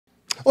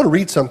I want to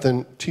read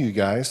something to you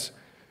guys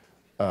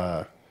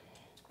before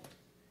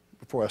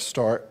I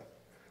start.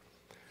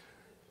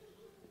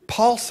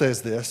 Paul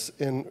says this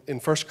in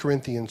 1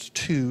 Corinthians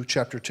 2,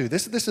 chapter 2.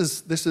 This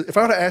is, if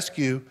I were to ask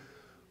you,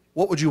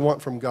 what would you want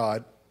from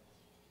God?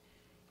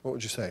 What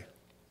would you say?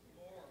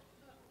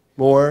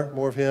 More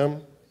of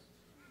Him.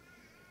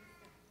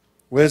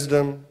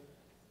 Wisdom.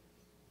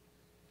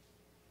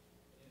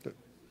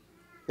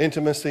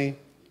 Intimacy.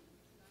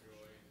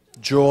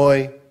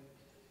 Joy.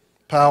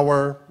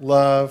 Power.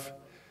 Love.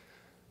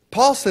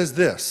 Paul says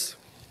this.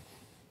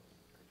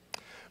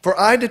 For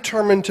I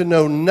determined to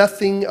know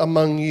nothing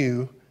among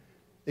you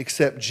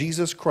except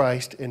Jesus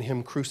Christ and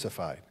Him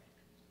crucified.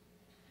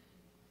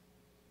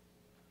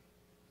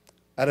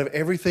 Out of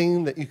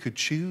everything that you could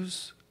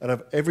choose, out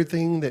of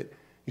everything that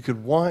you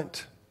could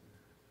want,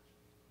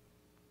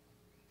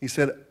 he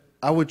said,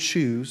 I would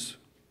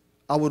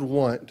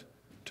want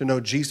to know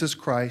Jesus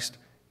Christ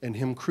and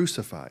Him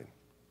crucified.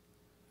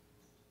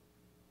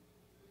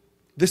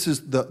 This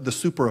is the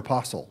super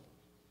apostle,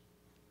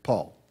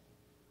 Paul.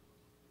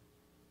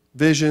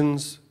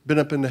 Visions, been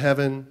up into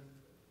heaven.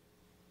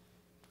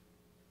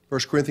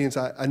 1 Corinthians,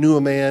 I knew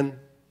a man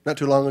not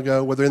too long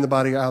ago, whether in the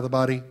body or out of the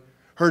body,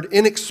 heard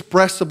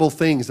inexpressible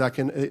things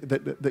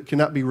that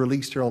cannot be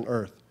released here on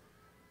earth.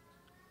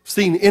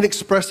 Seen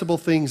inexpressible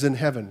things in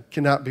heaven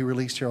cannot be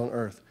released here on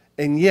earth.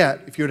 And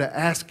yet, if you were to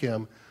ask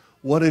him,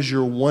 what is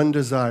your one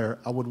desire?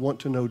 I would want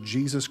to know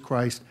Jesus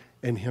Christ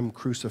and Him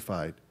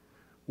crucified.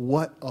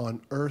 What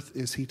on earth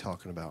is he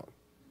talking about?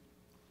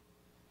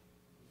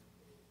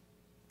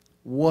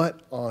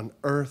 What on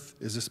earth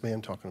is this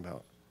man talking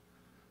about?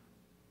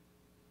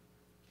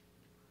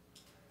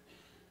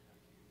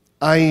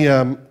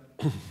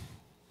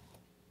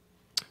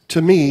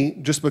 To me,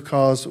 just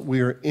because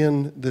we are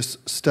in this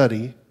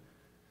study,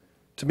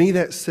 to me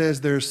that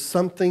says there's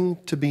something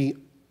to be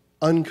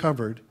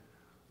uncovered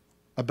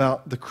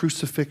about the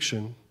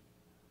crucifixion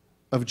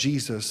of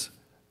Jesus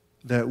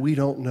that we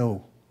don't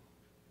know.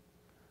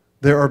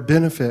 There are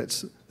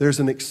benefits,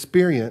 there's an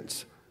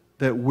experience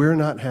that we're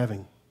not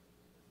having.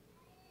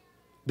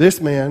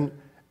 This man,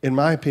 in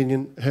my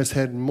opinion, has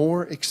had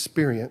more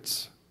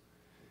experience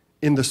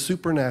in the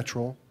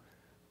supernatural,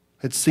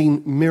 had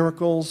seen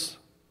miracles,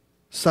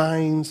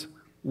 signs,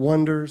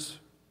 wonders,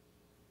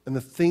 and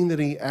the thing that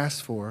he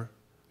asked for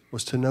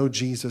was to know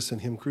Jesus and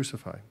Him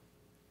crucified.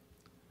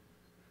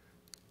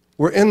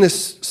 We're in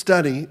this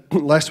study.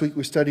 Last week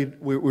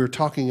we were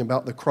talking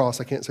about the cross.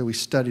 I can't say we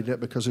studied it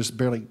because it's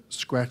barely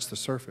scratched the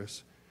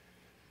surface.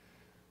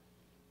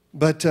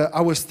 But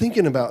I was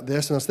thinking about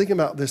this, and I was thinking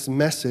about this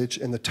message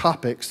and the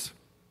topics.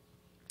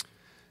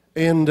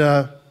 And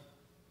I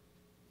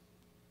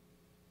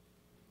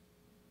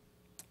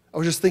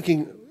was just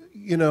thinking,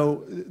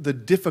 the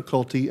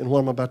difficulty in what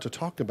I'm about to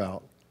talk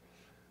about,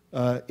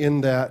 in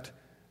that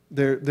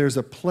there's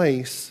a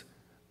place,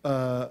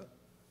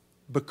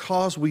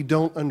 because we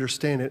don't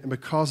understand it and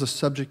because the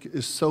subject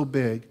is so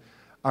big,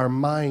 our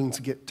minds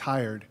get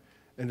tired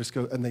and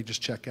they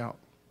just check out.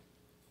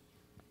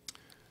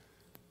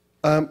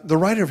 The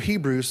writer of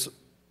Hebrews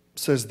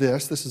says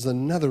this. This is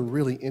another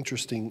really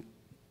interesting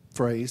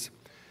phrase.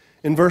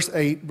 In verse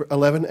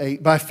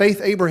 11:8, by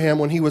faith Abraham,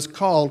 when he was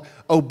called,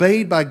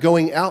 obeyed by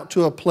going out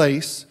to a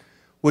place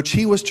which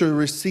he was to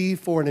receive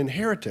for an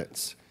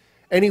inheritance.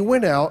 And he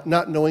went out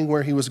not knowing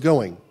where he was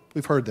going.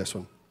 We've heard this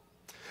one.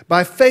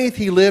 By faith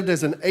he lived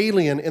as an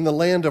alien in the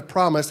land of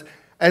promise,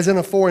 as in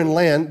a foreign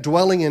land,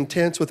 dwelling in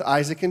tents with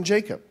Isaac and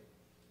Jacob,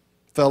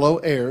 fellow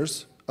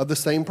heirs of the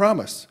same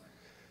promise.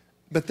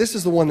 But this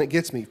is the one that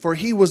gets me. For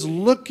he was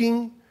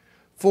looking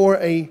for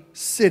a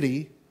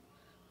city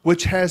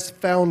which has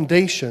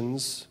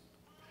foundations,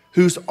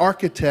 whose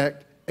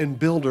architect and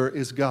builder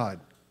is God.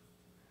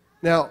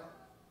 Now,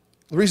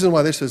 the reason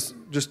why this is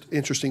just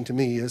interesting to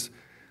me is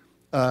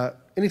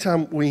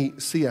anytime we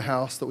see a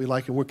house that we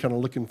like and we're kind of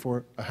looking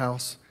for a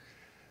house,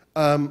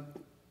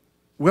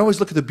 we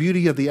always look at the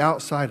beauty of the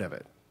outside of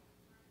it.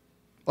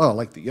 Oh, I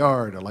like the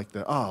yard. I like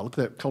look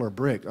at that color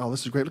brick. Oh,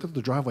 this is great. Look at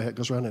the driveway that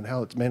goes around and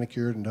how it's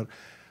manicured. And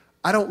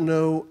I don't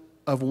know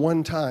of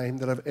one time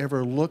that I've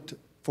ever looked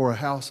for a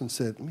house and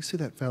said, let me see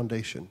that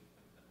foundation.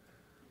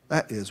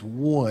 That is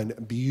one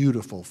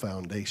beautiful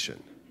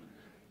foundation.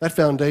 That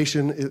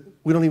foundation,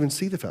 we don't even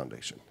see the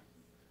foundation.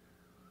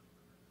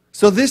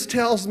 So this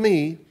tells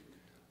me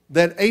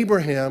that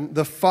Abraham,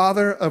 the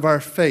father of our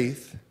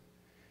faith,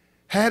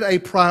 had a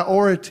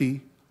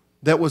priority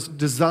that was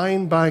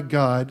designed by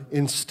God,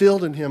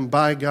 instilled in him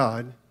by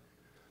God,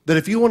 that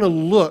if you want to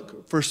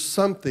look for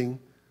something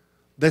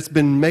that's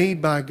been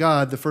made by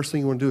God, the first thing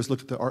you want to do is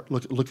look at the art,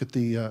 look at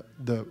the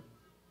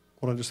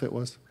what did I just say it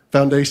was?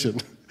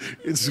 Foundation.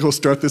 It's going to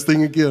start this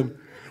thing again.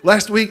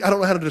 Last week, I don't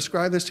know how to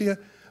describe this to you.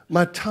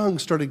 My tongue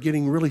started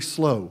getting really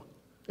slow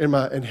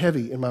and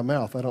heavy in my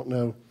mouth. I don't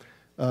know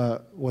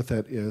what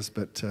that is,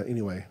 but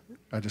anyway,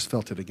 I just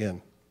felt it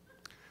again.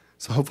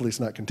 So hopefully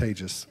it's not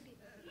contagious.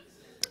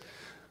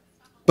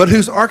 But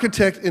whose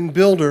architect and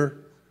builder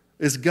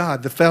is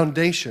God, the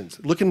foundations,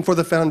 looking for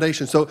the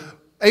foundation. So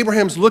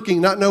Abraham's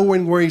looking, not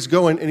knowing where he's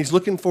going, and he's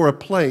looking for a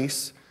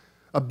place,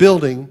 a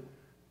building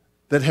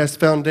that has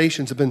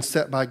foundations have been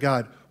set by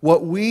God.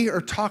 What we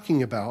are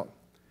talking about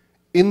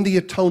in the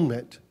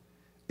atonement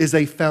is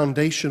a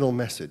foundational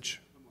message.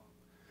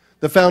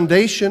 The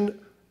foundation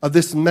of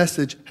this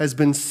message has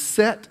been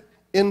set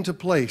into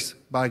place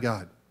by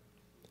God.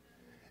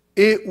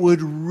 It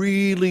would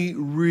really,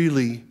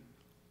 really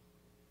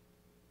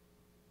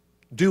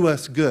do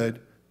us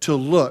good to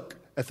look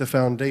at the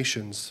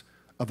foundations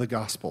of the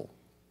gospel.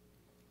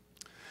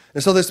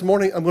 And so this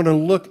morning, I'm going to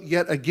look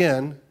yet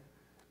again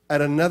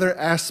at another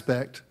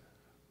aspect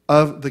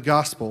of the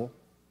gospel,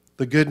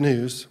 the good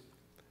news.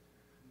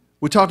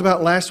 We talked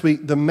about last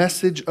week, the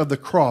message of the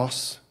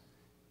cross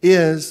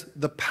is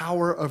the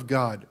power of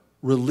God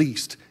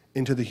released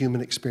into the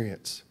human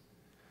experience.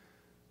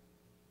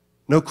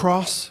 No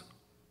cross,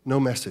 no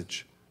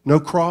message. No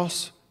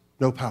cross,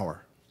 no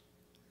power,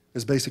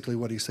 is basically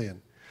what he's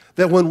saying.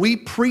 That when we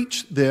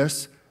preach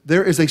this,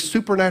 there is a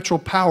supernatural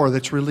power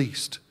that's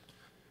released.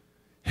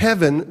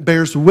 Heaven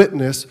bears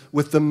witness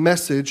with the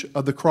message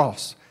of the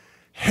cross.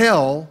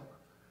 Hell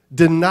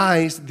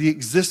denies the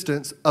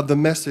existence of the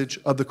message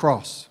of the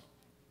cross.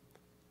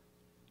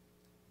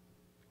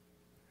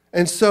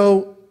 And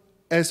so,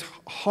 as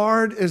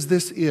hard as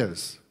this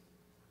is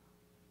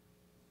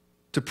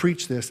to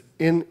preach this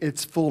in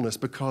its fullness,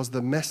 because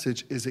the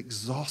message is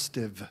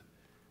exhaustive,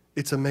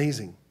 it's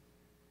amazing.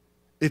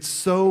 It's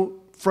so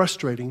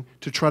frustrating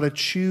to try to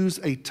choose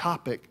a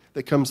topic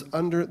that comes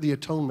under the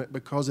atonement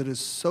because it is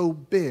so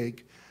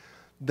big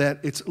that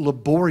it's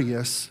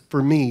laborious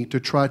for me to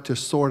try to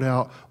sort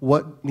out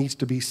what needs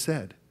to be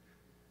said.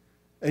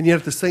 And yet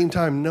at the same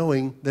time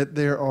knowing that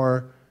there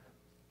are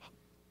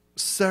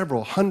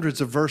several hundreds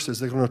of verses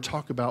that are going to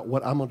talk about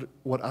what I'm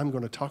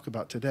going to talk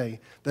about today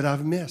that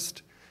I've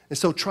missed. And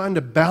so trying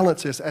to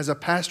balance this as a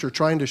pastor,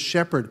 trying to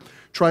shepherd,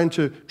 trying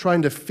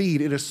to feed,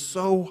 it is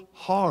so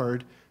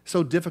hard,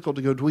 so difficult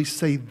to go, do we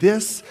say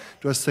this?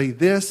 Do I say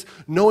this?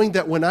 Knowing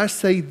that when I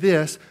say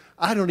this,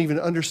 I don't even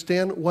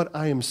understand what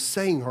I am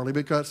saying hardly,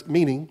 because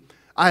meaning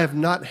I have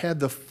not had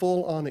the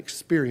full-on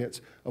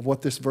experience of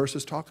what this verse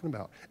is talking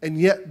about. And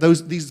yet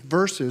these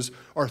verses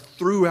are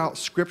throughout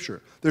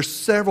Scripture. There's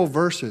several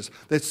verses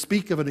that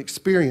speak of an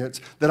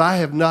experience that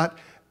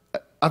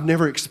I've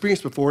never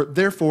experienced before.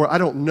 Therefore, I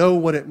don't know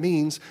what it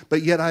means,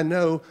 but yet I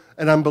know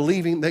and I'm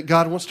believing that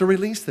God wants to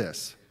release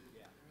this.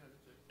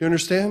 Do you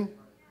understand?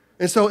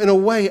 And so in a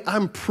way,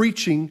 I'm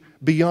preaching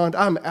beyond,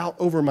 I'm out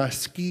over my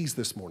skis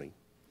this morning,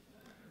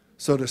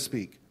 so to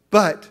speak.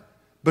 But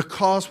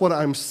because what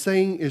I'm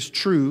saying is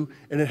true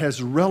and it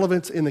has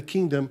relevance in the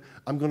kingdom,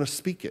 I'm going to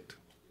speak it.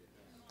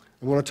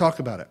 I'm going to talk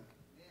about it.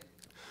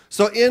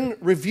 So in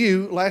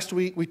review, last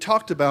week we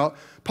talked about,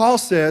 Paul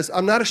says,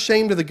 I'm not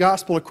ashamed of the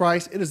gospel of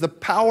Christ. It is the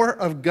power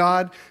of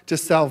God to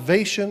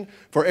salvation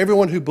for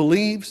everyone who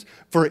believes,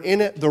 for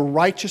in it the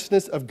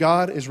righteousness of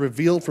God is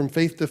revealed from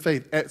faith to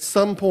faith. At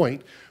some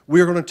point,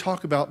 we're going to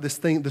talk about this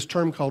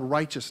term called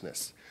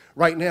righteousness.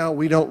 Right now,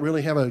 we don't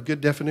really have a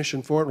good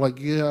definition for it. Like,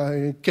 yeah,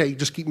 okay,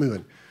 just keep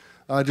moving.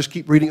 Just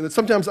keep reading.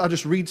 Sometimes I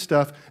just read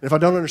stuff, and if I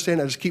don't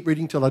understand, I just keep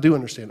reading until I do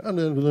understand.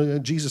 Oh,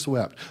 Jesus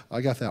wept. I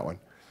got that one.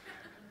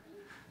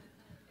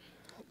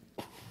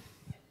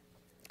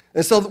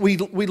 And so we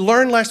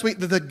learned last week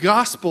that the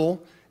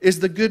gospel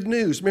is the good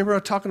news. Remember I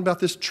was talking about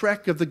this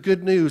trek of the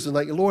good news and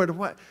like, Lord,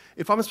 what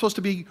if I'm supposed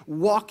to be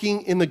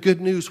walking in the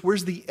good news,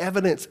 where's the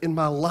evidence in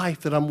my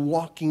life that I'm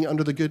walking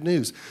under the good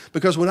news?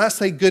 Because when I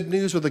say good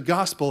news or the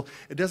gospel,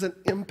 it doesn't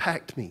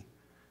impact me.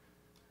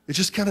 It's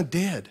just kind of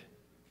dead.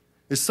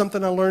 It's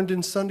something I learned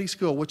in Sunday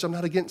school, which I'm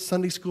not against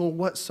Sunday school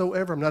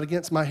whatsoever. I'm not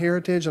against my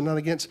heritage. I'm not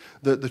against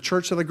the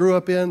church that I grew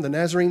up in, the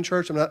Nazarene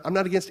church. I'm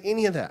not against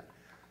any of that.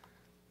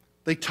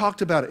 They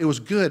talked about it. It was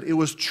good. It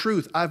was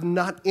truth. I've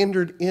not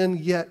entered in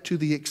yet to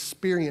the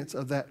experience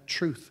of that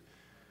truth.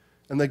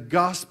 And the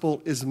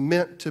gospel is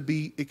meant to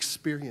be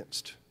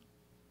experienced.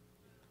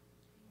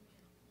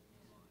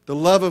 The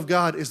love of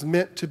God is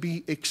meant to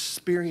be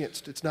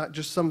experienced. It's not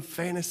just some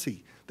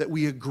fantasy that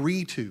we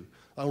agree to,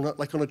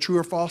 like on a true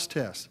or false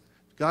test.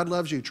 God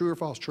loves you, true or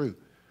false? True.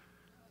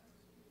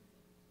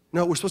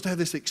 No, we're supposed to have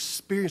this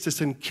experience, this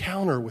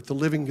encounter with the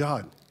living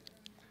God.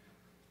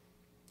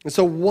 And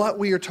so what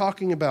we are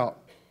talking about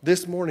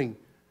this morning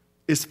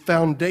is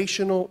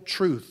foundational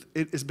truth.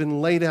 It has been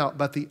laid out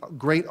by the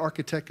great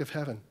architect of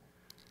heaven.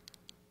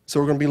 So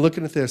we're going to be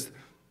looking at this.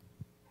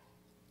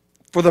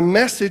 For the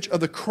message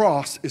of the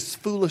cross is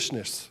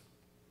foolishness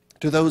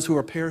to those who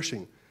are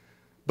perishing.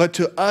 But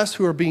to us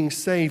who are being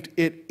saved,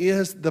 it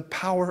is the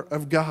power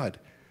of God.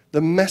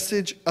 The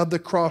message of the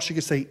cross, you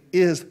could say,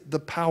 is the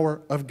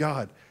power of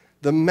God.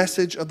 The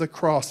message of the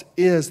cross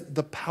is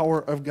the power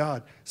of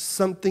God.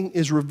 Something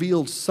is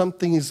revealed.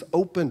 Something is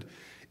opened.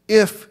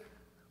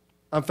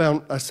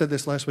 I said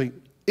this last week,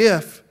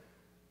 if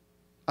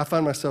I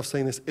find myself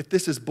saying this, if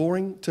this is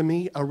boring to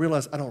me, I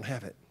realize I don't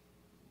have it.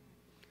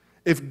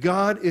 If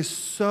God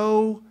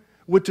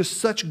went to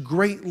such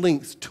great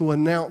lengths to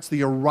announce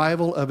the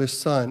arrival of his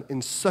son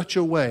in such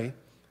a way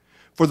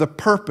for the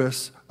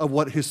purpose of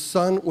what his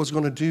son was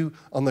going to do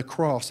on the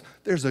cross,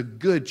 there's a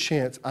good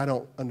chance I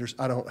don't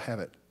have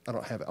it. I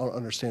don't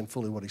understand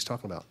fully what he's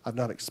talking about. I've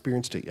not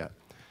experienced it yet.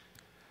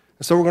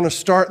 And so we're going to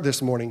start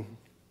this morning.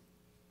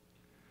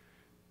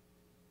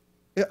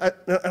 And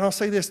I'll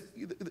say this.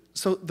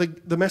 So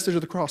the message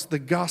of the cross, the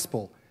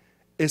gospel,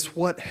 is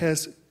what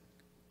has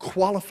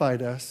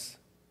qualified us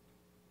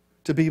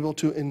to be able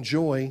to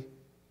enjoy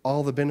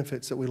all the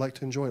benefits that we like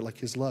to enjoy, like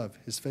his love,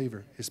 his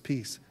favor, his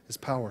peace, his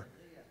power.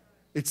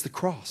 It's the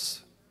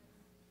cross.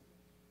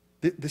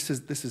 This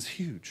is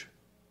huge.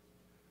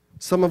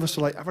 Some of us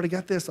are like, I've already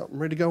got this. I'm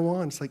ready to go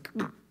on. It's like,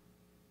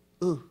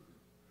 ugh.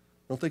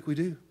 I don't think we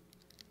do.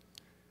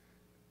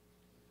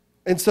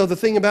 And so the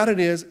thing about it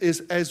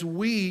is as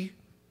we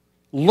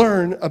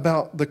learn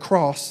about the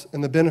cross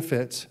and the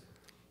benefits,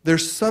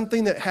 there's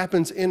something that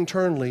happens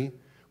internally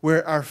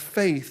where our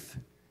faith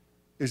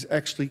is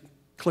actually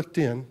clicked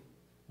in,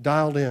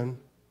 dialed in,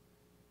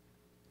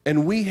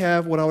 and we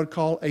have what I would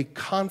call a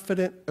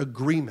confident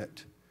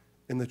agreement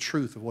in the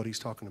truth of what he's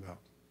talking about.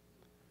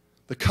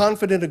 The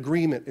confident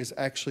agreement is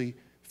actually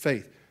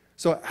faith.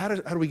 So how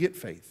do we get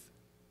faith?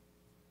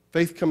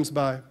 Faith comes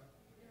by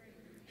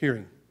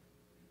hearing.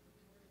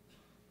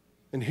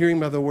 And hearing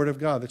by the word of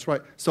God. That's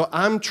right. So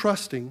I'm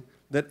trusting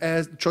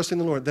the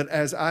Lord, that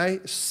as I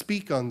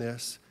speak on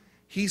this,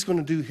 he's going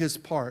to do his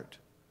part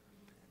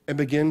and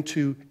begin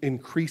to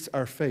increase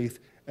our faith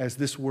as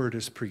this word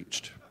is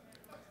preached.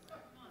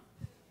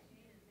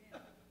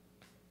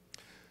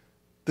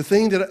 The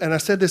thing that, and I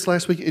said this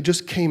last week, it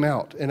just came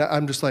out, and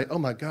I'm just like, oh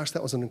my gosh,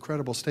 that was an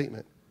incredible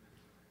statement.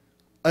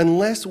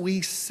 Unless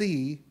we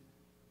see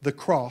the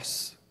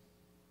cross,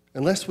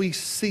 unless we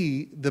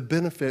see the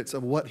benefits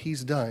of what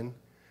he's done,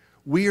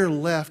 we are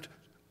left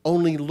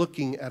only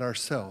looking at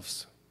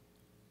ourselves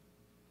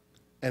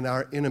and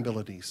our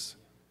inabilities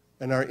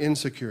and our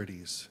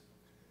insecurities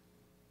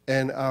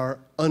and our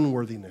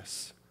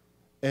unworthiness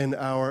and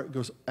our, it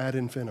goes ad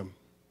infinitum.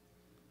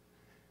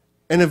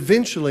 And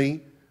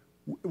eventually,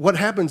 what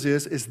happens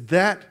is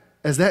that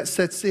as that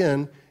sets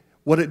in,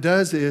 what it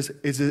does is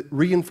it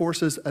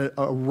reinforces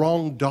a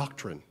wrong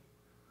doctrine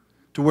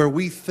to where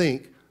we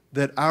think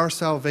that our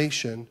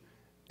salvation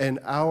and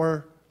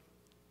our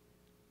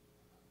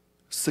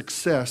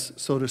success,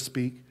 so to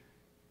speak,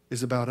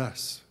 is about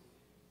us.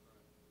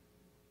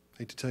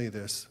 I hate to tell you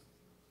this,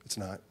 it's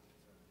not.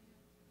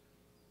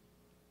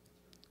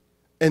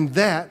 And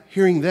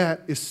hearing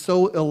that is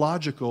so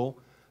illogical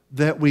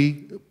that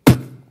we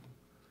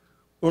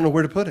don't know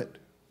where to put it.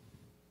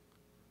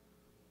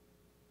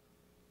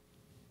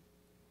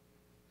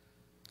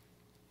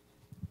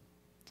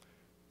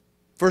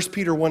 First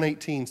Peter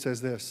 1:18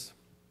 says this,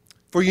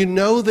 "For you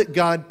know that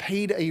God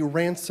paid a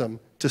ransom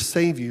to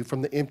save you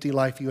from the empty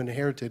life you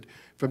inherited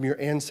from your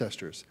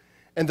ancestors.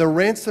 And the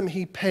ransom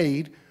he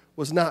paid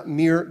was not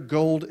mere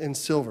gold and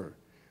silver."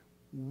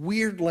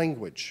 Weird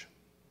language.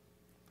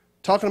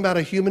 Talking about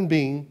a human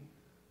being,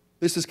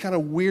 this is kind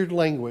of weird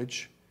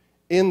language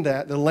in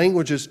that the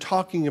language is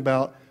talking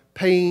about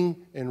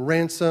paying and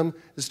ransom.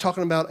 It's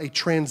talking about a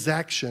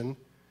transaction.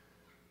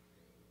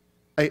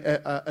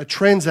 A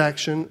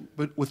transaction,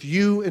 but with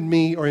you and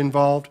me are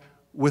involved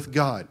with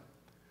God.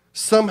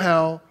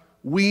 Somehow,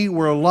 we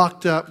were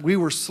locked up, we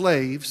were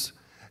slaves,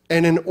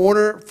 and in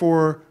order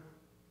for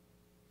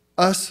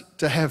us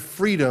to have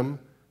freedom,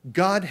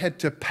 God had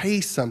to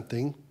pay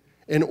something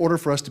in order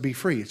for us to be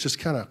free. It's just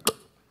kind of,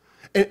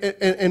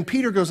 and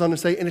Peter goes on to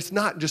say, and it's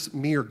not just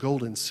mere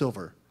gold and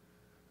silver.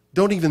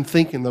 Don't even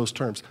think in those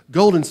terms.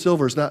 Gold and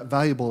silver is not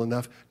valuable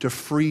enough to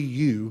free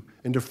you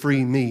and to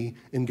free me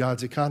in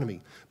God's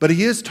economy. But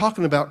he is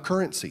talking about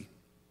currency.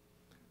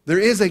 There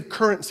is a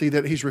currency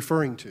that he's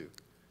referring to.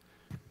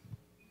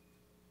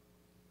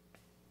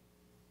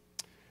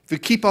 If you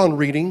keep on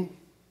reading,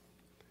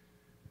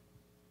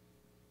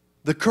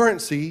 the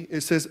currency,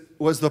 it says,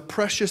 was the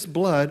precious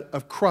blood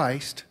of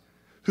Christ,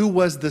 who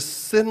was the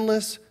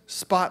sinless,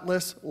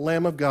 spotless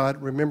Lamb of God.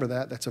 Remember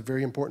that. That's a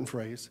very important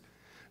phrase.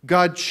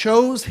 God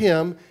chose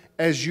him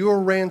as your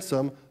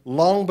ransom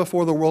long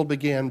before the world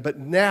began, but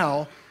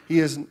now he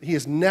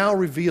has now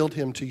revealed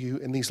him to you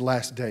in these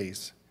last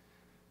days.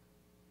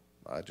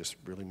 I just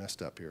really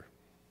messed up here.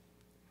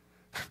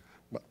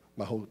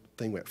 My whole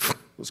thing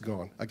was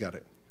gone. I got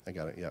it.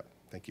 Yeah,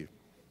 thank you.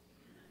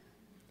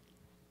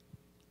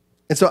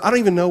 And so I don't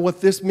even know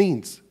what this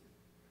means.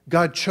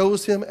 God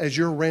chose him as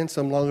your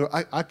ransom long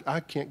ago. I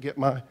can't get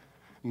my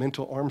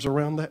mental arms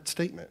around that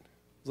statement.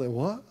 I was like,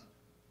 what?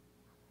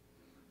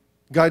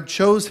 God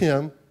chose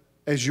him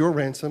as your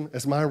ransom,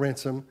 as my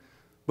ransom,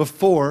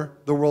 before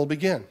the world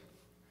began.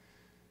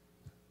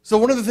 So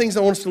one of the things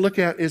I want us to look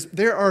at is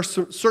there are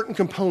certain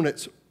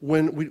components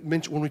when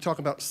we talk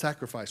about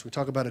sacrifice, we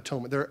talk about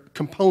atonement. There are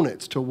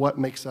components to what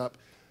makes up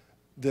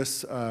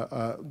this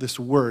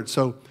word.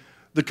 So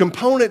the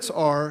components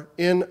are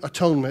in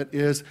atonement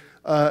is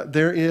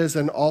there is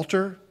an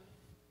altar.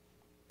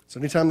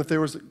 So anytime that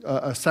there was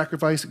a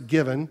sacrifice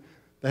given,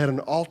 they had an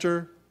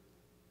altar,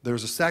 there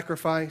was a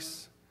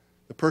sacrifice.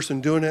 The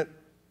person doing it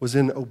was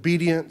in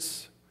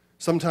obedience.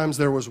 Sometimes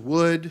there was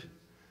wood.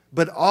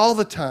 but all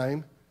the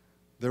time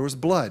there was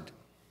blood.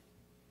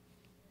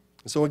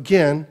 So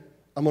again,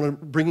 I'm going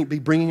to be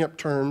bringing up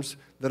terms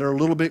that are a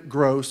little bit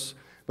gross,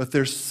 but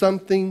there's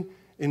something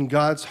in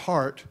God's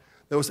heart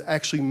that was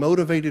actually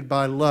motivated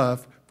by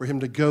love for him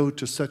to go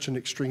to such an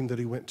extreme that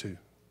he went to.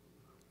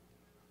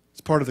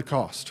 It's part of the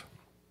cost.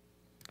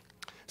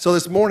 So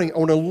this morning, I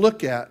want to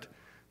look at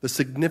the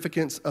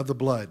significance of the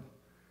blood.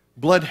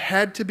 Blood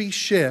had to be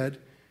shed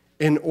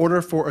in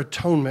order for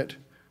atonement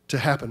to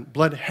happen.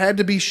 Blood had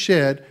to be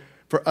shed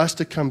for us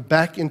to come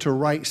back into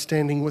right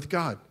standing with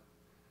God.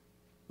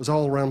 It was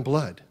all around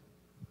blood.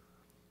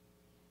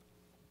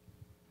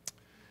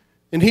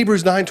 In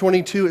Hebrews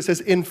 9:22, it says,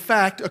 in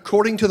fact,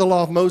 according to the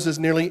law of Moses,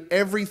 nearly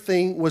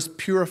everything was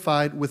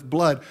purified with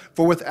blood.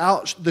 For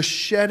without the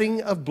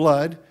shedding of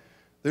blood,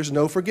 there's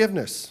no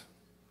forgiveness.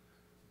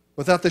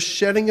 Without the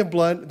shedding of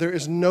blood, there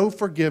is no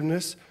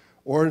forgiveness,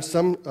 or in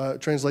some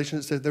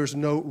translations it says there's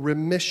no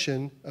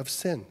remission of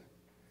sin.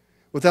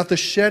 Without the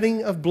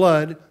shedding of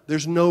blood,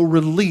 there's no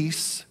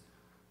release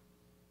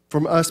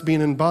from us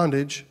being in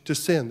bondage to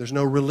sin. There's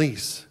no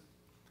release.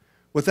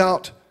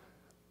 Without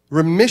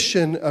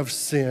remission of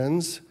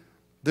sins,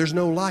 there's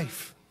no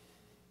life.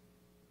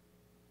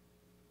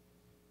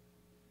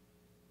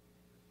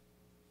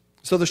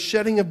 So the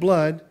shedding of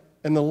blood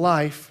and the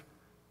life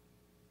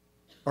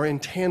are in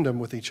tandem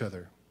with each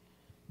other.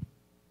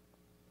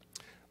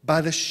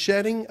 By the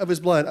shedding of his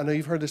blood, I know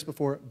you've heard this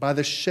before, by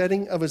the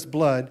shedding of his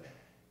blood,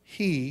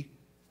 he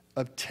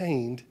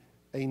obtained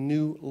a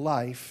new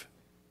life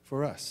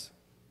for us.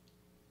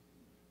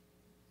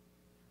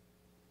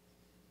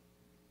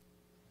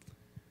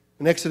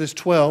 In Exodus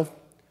 12,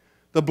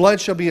 the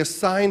blood shall be a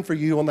sign for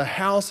you on the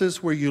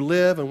houses where you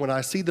live, and when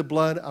I see the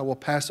blood, I will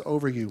pass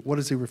over you. What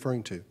is he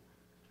referring to?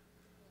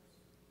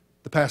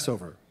 The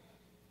Passover.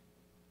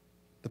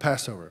 The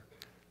Passover.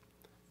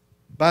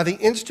 By the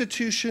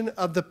institution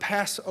of the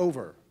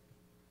Passover,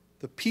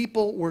 the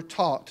people were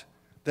taught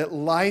that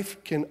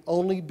life can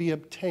only be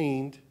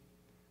obtained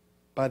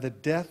by the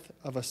death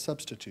of a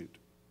substitute.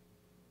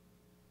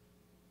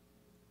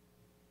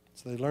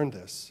 So they learned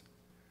this.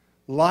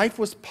 Life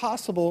was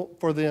possible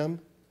for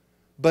them,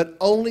 but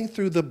only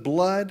through the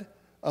blood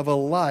of a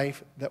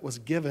life that was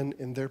given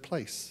in their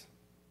place.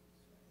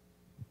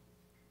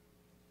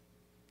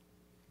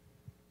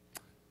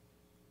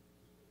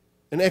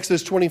 In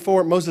Exodus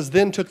 24, Moses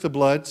then took the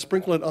blood,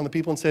 sprinkled it on the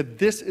people, and said,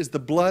 this is the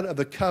blood of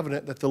the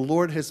covenant that the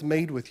Lord has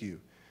made with you.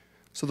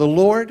 So the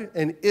Lord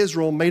and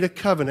Israel made a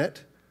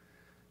covenant,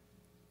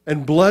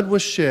 and blood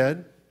was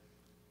shed,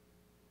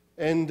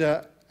 and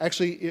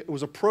actually, it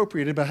was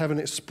appropriated by having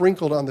it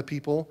sprinkled on the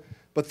people,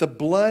 but the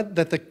blood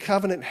that the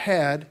covenant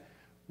had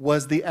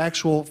was the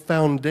actual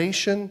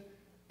foundation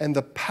and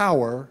the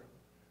power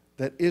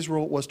that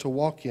Israel was to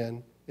walk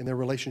in their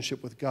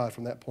relationship with God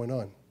from that point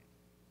on.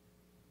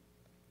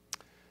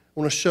 I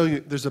want to show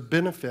you there's a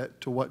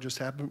benefit to what just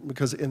happened,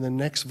 because in the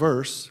next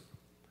verse,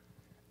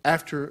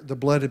 after the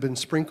blood had been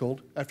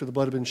sprinkled, after the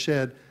blood had been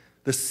shed,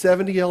 the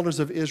 70 elders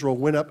of Israel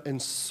went up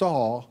and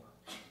saw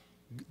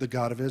the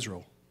God of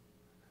Israel.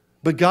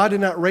 But God did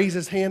not raise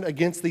his hand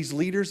against these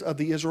leaders of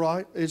the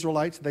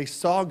Israelites. They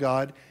saw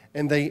God,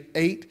 and they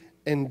ate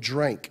and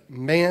drank.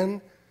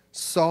 Man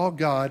saw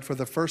God for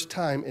the first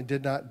time and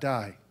did not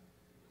die.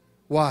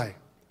 Why?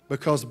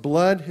 Because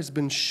blood has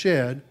been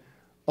shed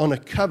on a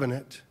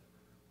covenant,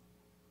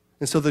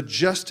 and so the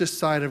justice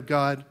side of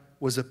God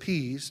was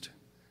appeased.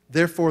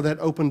 Therefore, that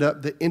opened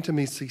up the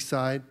intimacy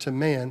side to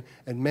man,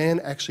 and man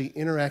actually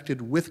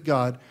interacted with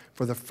God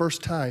for the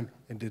first time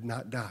and did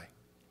not die.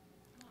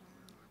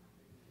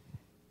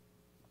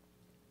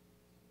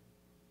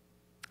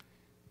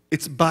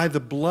 It's by the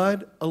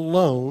blood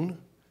alone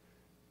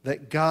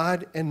that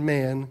God and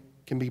man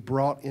can be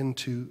brought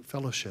into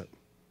fellowship.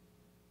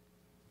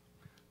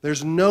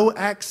 There's no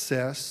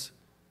access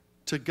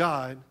to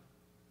God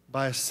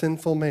by a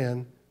sinful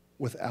man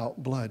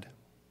without blood.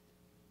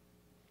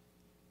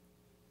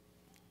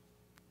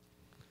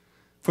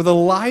 For the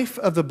life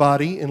of the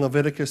body, in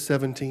Leviticus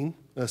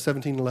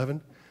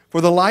 17:11,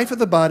 for the life of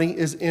the body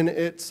is in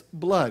its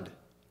blood.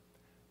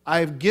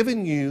 I have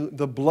given you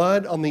the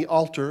blood on the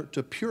altar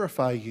to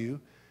purify you,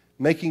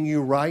 making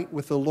you right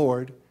with the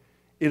Lord.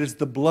 It is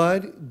the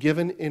blood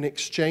given in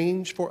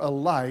exchange for a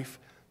life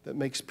that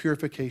makes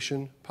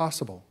purification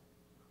possible.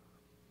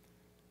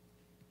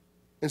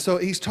 And so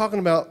he's talking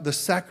about the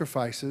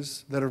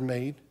sacrifices that are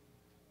made.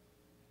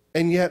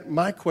 And yet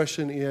my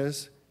question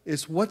is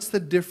what's the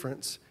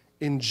difference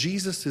in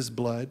Jesus'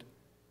 blood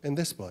and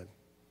this blood?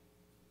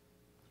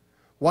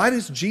 Why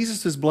does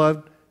Jesus'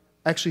 blood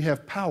actually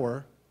have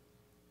power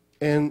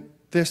and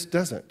this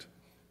doesn't?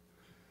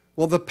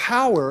 Well, the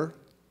power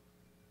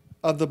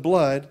of the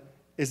blood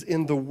is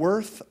in the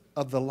worth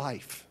of the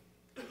life.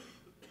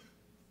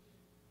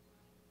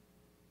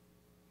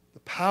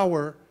 The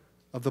power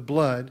of the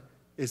blood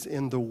is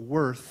in the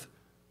worth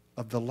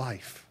of the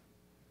life.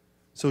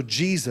 So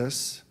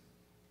Jesus,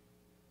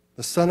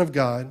 the Son of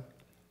God,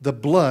 the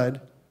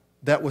blood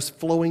that was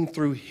flowing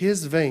through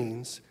his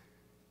veins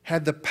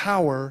had the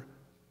power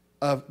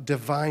of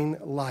divine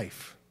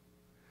life.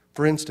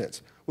 For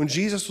instance, when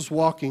Jesus was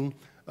walking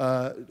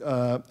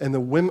and the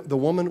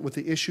woman with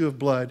the issue of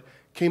blood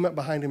came up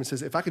behind him and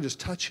says, if I could just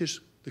touch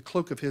the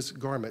cloak of his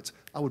garments,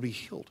 I would be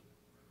healed.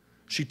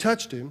 She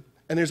touched him,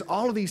 and there's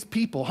all of these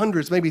people,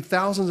 hundreds, maybe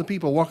thousands of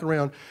people walking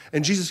around,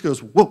 and Jesus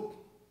goes, whoa,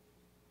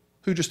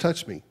 who just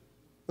touched me?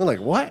 They're like,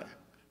 what?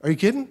 Are you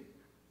kidding?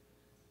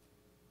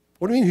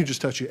 What do you mean who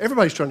just touched you?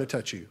 Everybody's trying to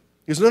touch you.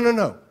 He goes,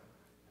 no.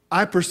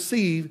 I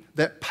perceive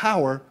that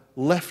power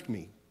left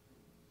me.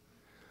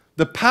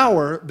 The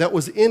power that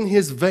was in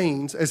his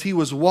veins as he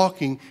was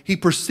walking, he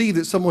perceived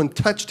that someone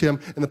touched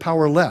him and the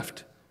power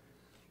left.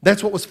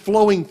 That's what was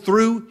flowing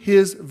through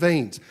his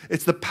veins.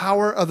 It's the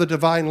power of the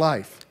divine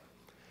life.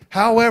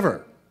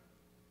 However,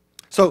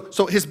 so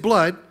his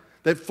blood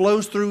that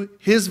flows through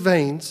his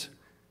veins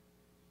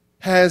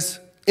has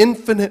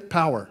infinite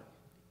power.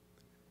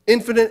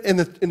 Infinite in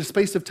the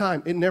space of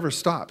time. It never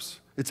stops.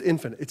 It's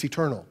infinite. It's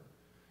eternal.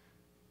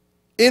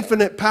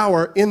 Infinite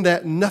power in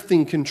that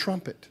nothing can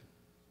trump it.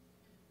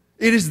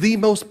 It is the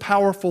most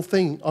powerful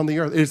thing on the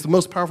earth. It is the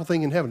most powerful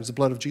thing in heaven. It's the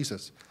blood of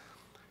Jesus.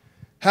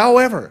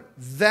 However,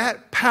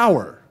 that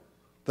power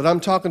that I'm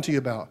talking to you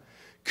about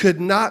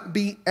could not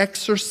be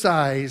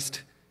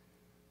exercised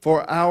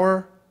for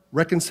our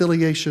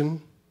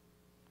reconciliation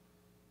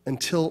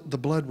until the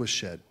blood was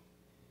shed.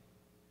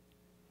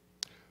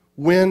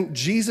 When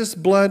Jesus'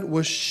 blood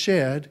was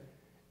shed,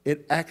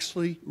 it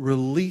actually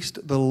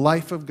released the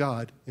life of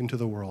God into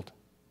the world.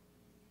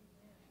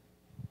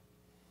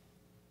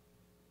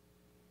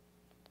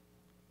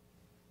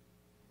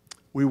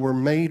 We were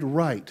made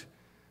right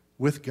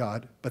with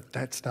God, but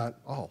that's not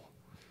all.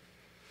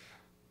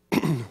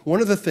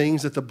 One of the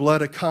things that the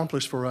blood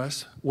accomplished for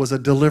us was a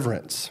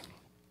deliverance.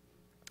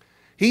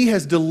 He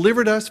has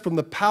delivered us from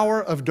the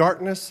power of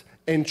darkness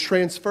and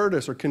transferred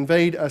us or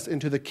conveyed us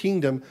into the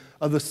kingdom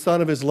of the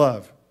Son of his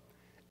love,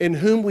 in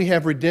whom we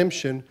have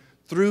redemption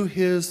through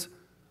his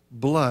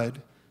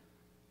blood,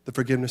 the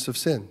forgiveness of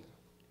sin.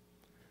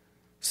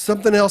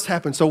 Something else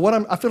happened. So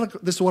I feel like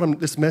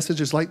this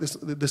message is like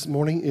this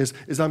morning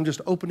is I'm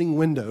just opening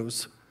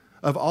windows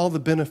of all the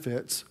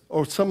benefits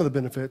or some of the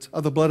benefits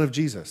of the blood of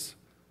Jesus.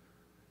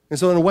 And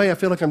so in a way, I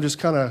feel like I'm just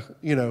kind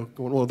of,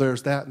 going, well,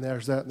 there's that, and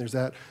there's that, and there's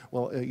that.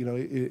 Well,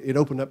 it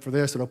opened up for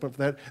this, it opened up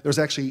for that. There's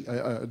actually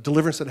a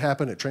deliverance that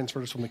happened. It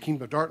transferred us from the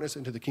kingdom of darkness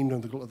into the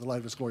kingdom of the light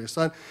of his glorious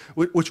Son,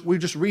 which we're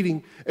just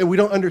reading, and we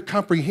don't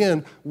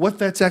comprehend what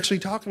that's actually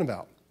talking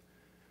about.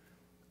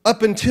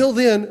 Up until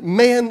then,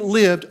 man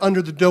lived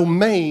under the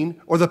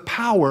domain or the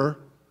power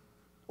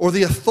or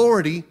the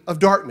authority of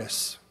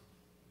darkness.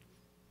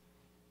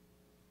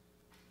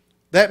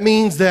 That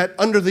means that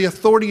under the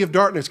authority of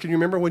darkness, can you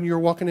remember when you were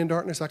walking in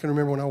darkness? I can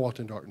remember when I walked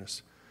in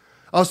darkness.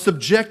 I was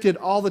subjected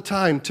all the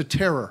time to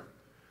terror,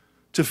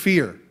 to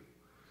fear,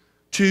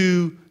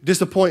 to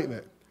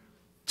disappointment,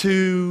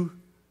 to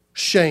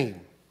shame,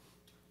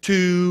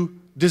 to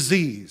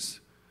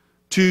disease,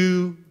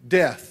 to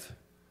death.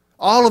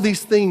 All of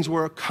these things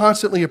were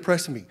constantly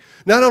oppressing me.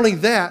 Not only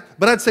that,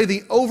 but I'd say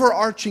the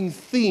overarching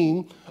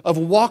theme of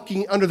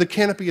walking under the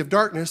canopy of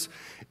darkness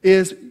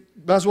is,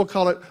 might as well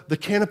call it the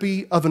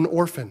canopy of an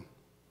orphan.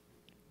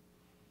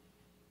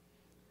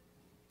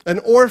 An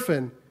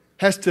orphan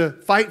has to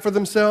fight for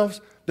themselves,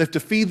 they have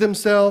to feed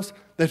themselves,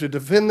 they have to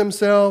defend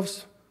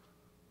themselves.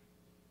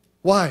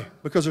 Why?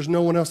 Because there's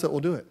no one else that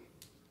will do it.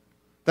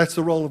 That's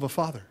the role of a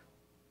father,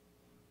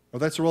 or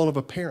that's the role of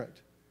a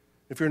parent.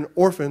 If you're an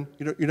orphan,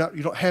 you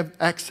don't have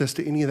access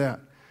to any of that.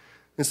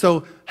 And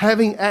so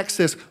having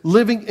access,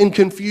 living in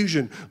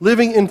confusion,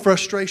 living in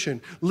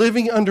frustration,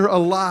 living under a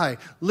lie,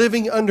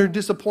 living under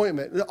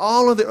disappointment,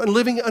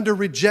 living under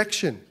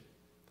rejection.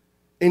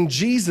 In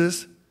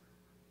Jesus,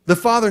 the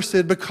Father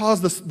said,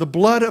 because the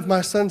blood of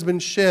my Son's been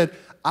shed,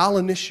 I'll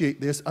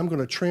initiate this. I'm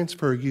going to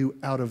transfer you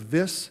out of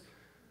this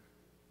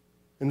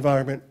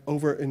environment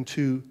over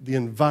into the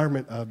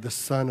environment of the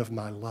Son of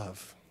my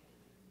love.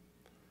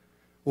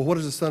 Well, what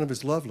does the Son of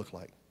his love look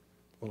like?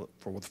 Well,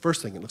 for the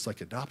first thing, it looks like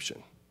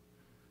adoption.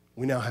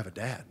 We now have a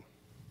dad.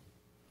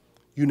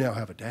 You now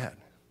have a dad.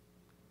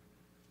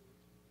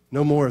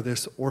 No more of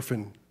this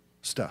orphan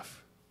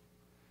stuff.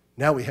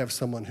 Now we have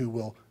someone who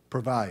will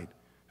provide,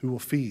 who will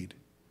feed,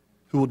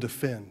 who will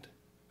defend,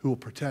 who will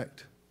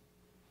protect.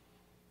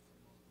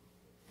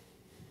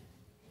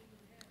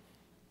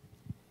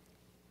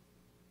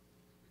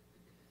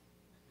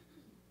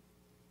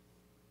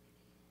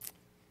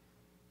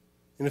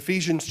 In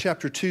Ephesians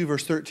chapter 2,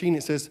 verse 13,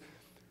 it says,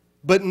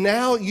 but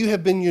now you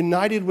have been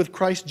united with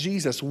Christ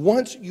Jesus.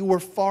 Once you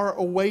were far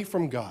away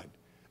from God,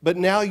 but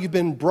now you've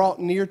been brought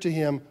near to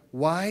him.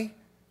 Why?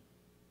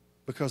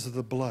 Because of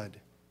the blood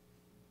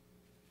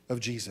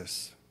of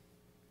Jesus.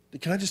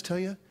 Can I just tell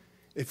you,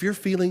 if you're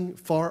feeling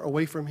far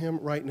away from him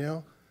right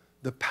now,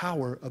 the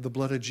power of the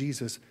blood of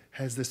Jesus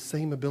has the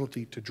same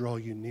ability to draw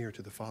you near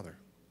to the Father.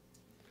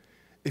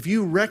 If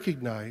you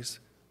recognize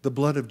the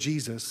blood of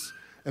Jesus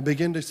and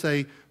begin to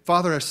say,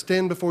 Father, I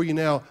stand before you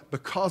now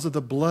because of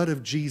the blood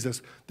of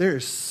Jesus. There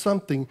is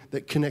something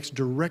that connects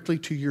directly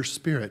to your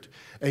spirit.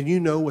 And you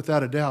know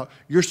without a doubt,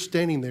 you're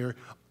standing there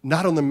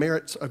not on the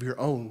merits of your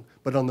own,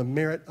 but on the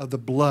merit of the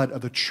blood,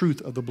 of the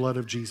truth of the blood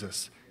of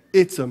Jesus.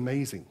 It's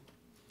amazing.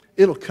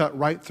 It'll cut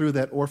right through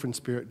that orphan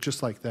spirit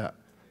just like that.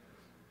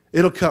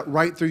 It'll cut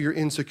right through your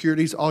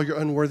insecurities, all your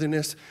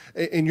unworthiness.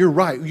 And you're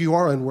right, you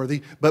are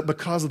unworthy, but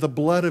because of the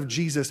blood of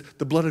Jesus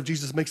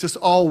makes us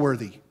all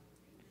worthy.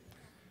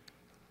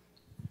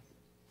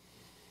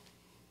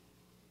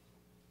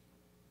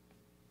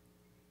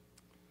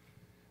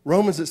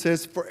 Romans, it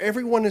says, for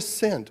everyone has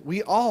sinned.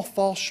 We all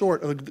fall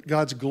short of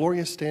God's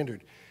glorious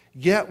standard,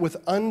 yet with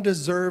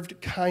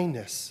undeserved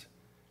kindness.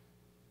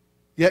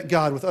 Yet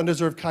God, with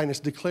undeserved kindness,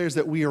 declares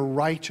that we are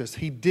righteous.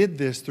 He did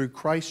this through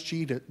Christ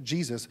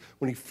Jesus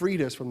when he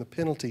freed us from the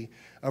penalty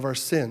of our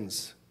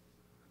sins.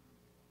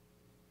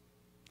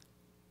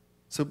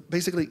 So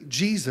basically,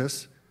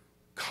 Jesus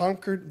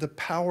conquered the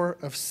power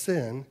of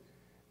sin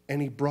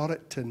and he brought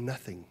it to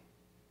nothing,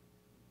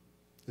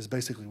 is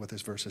basically what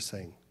this verse is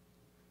saying.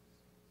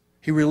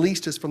 He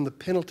released us from the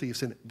penalty of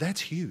sin.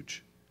 That's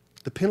huge.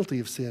 The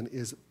penalty of sin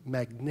is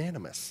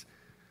magnanimous.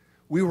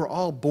 We were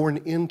all born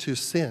into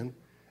sin,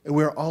 and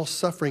we're all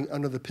suffering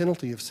under the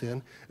penalty of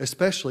sin,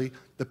 especially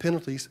the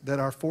penalties that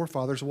our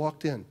forefathers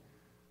walked in.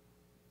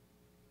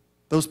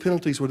 Those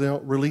penalties were then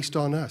released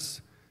on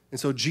us. And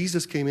so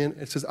Jesus came in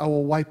and says, I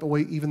will wipe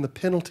away even the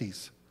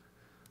penalties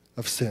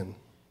of sin.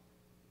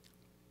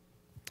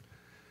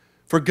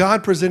 For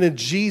God presented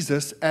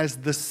Jesus as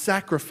the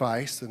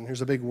sacrifice, and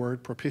here's a big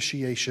word,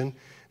 propitiation.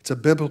 It's a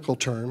biblical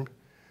term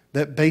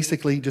that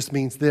basically just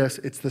means this.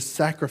 It's the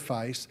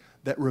sacrifice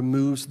that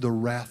removes the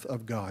wrath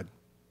of God.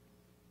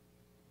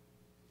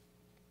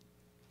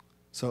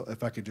 So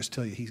if I could just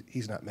tell you,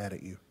 he's not mad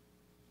at you.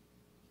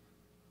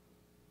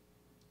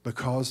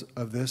 Because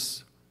of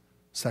this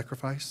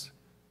sacrifice,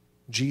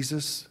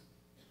 Jesus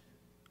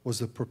was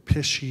the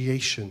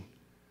propitiation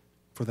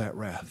for that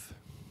wrath.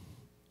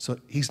 So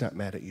he's not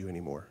mad at you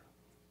anymore.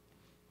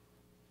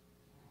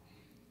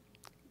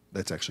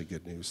 That's actually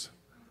good news.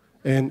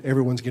 And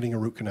everyone's getting a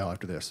root canal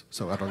after this,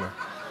 so I don't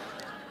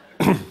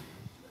know.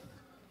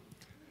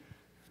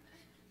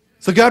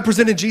 So God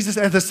presented Jesus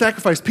as a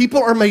sacrifice.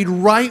 People are made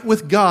right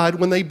with God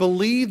when they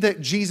believe that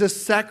Jesus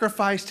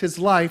sacrificed his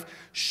life,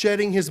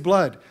 shedding his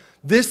blood.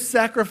 This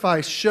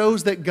sacrifice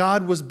shows that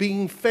God was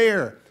being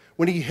fair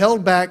when he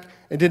held back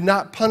and did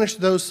not punish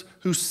those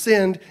who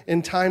sinned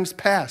in times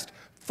past.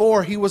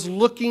 For he was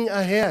looking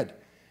ahead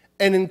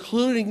and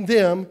including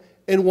them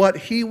in what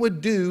he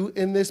would do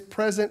in this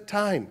present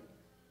time.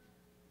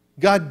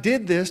 God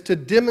did this to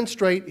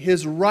demonstrate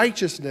his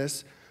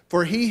righteousness,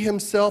 for he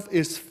himself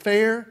is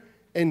fair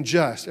and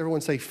just.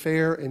 Everyone say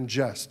fair and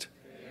just.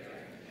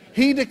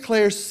 He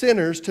declares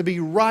sinners to be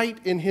right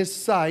in his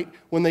sight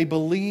when they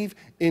believe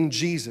in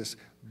Jesus.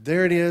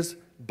 There it is,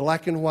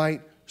 black and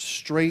white,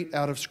 straight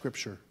out of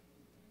Scripture.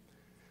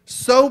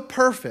 So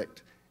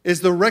perfect is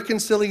the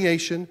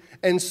reconciliation,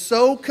 and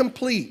so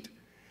complete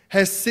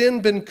has sin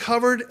been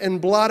covered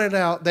and blotted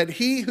out that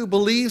he who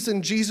believes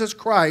in Jesus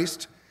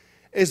Christ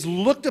is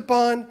looked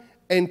upon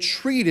and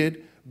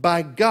treated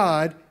by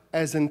God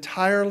as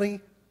entirely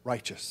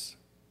righteous.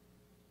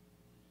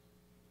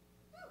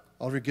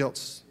 All of your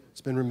guilt's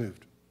been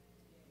removed.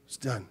 It's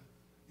done.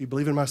 You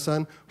believe in my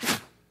Son?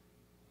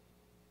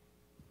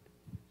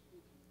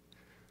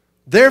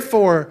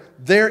 Therefore,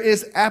 there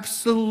is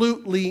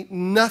absolutely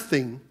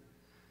nothing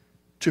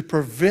to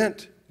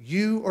prevent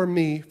you or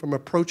me from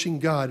approaching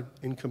God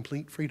in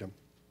complete freedom.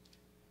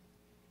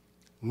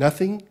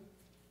 Nothing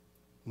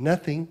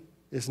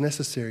is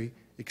necessary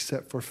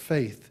except for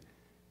faith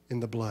in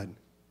the blood.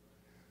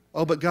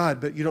 Oh, but God,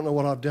 but you don't know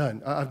what I've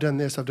done. I've done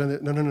this, I've done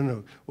that.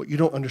 No. What you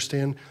don't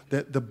understand,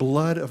 that the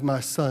blood of my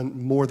Son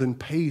more than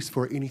pays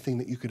for anything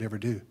that you could ever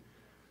do.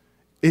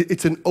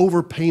 It's an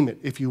overpayment,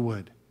 if you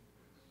would.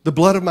 The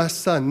blood of my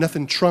Son,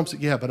 nothing trumps it.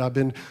 Yeah, but I've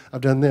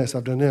done this.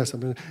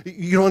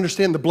 You don't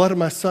understand, the blood of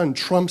my Son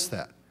trumps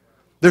that.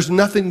 There's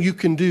nothing you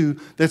can do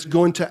that's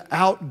going to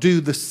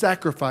outdo the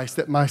sacrifice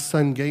that my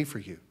Son gave for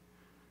you.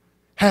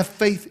 Have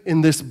faith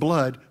in this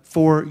blood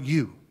for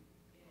you.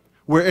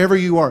 Wherever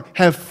you are,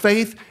 have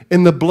faith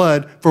in the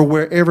blood for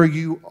wherever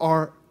you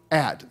are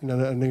at. I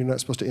know you're not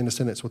supposed to end a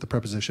sentence with a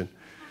preposition.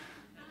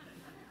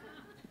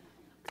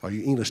 All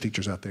you English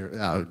teachers out there,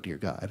 oh dear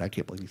God, I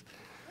can't believe.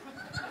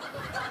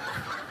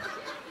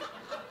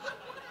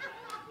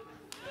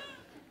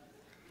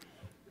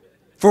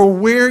 For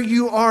where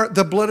you are,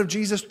 the blood of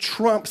Jesus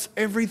trumps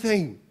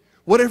everything.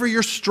 Whatever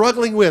you're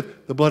struggling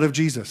with, the blood of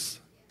Jesus.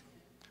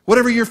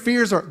 Whatever your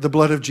fears are, the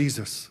blood of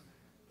Jesus.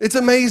 It's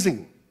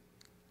amazing.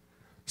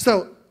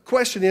 So,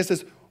 question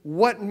is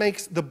what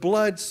makes the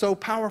blood so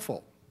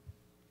powerful?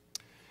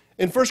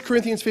 In 1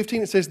 Corinthians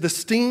 15, it says, the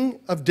sting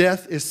of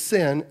death is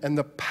sin, and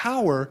the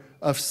power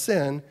of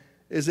sin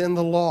is in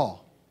the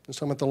law. It's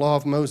talking about the law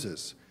of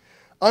Moses.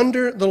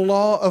 Under the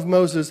law of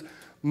Moses,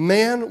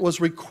 man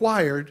was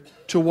required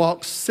to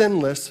walk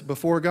sinless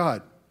before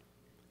God.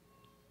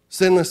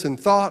 Sinless in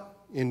thought,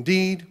 in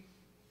deed,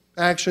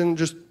 action,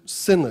 just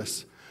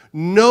sinless.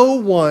 No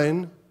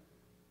one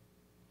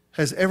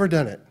has ever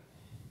done it.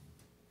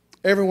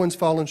 Everyone's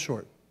fallen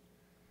short.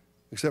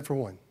 except for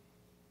one.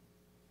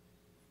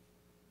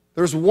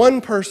 There's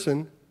one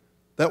person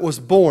that was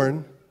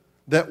born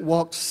that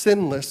walked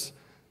sinless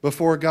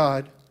before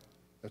God.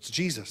 That's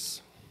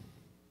Jesus.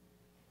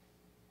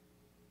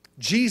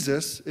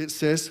 Jesus, it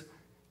says,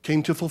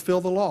 came to fulfill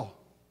the law,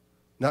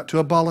 not to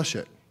abolish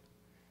it.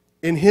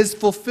 In his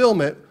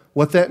fulfillment,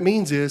 what that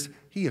means is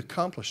he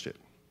accomplished it.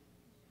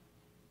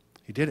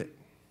 He did it.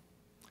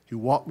 He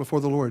walked before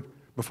the Lord,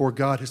 before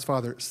God his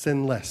Father,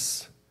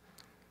 sinless.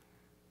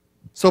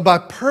 So by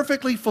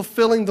perfectly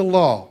fulfilling the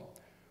law,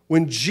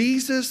 when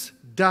Jesus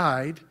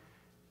died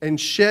and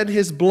shed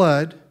his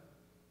blood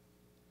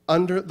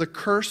under the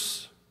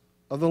curse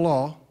of the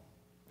law,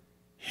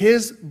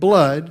 his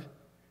blood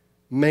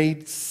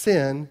made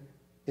sin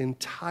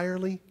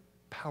entirely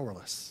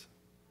powerless.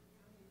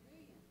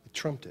 It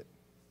trumped it.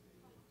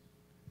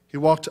 He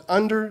walked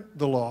under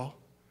the law,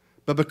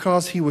 but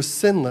because he was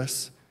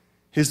sinless,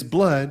 his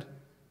blood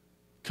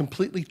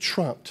completely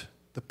trumped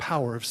the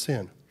power of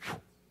sin.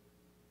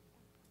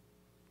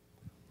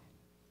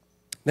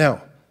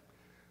 Now,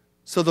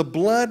 so the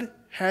blood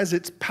has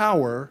its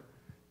power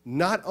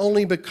not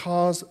only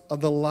because of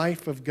the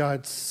life of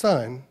God's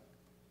Son,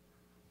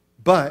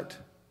 but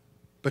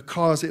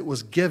because it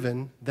was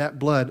given, that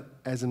blood,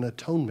 as an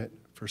atonement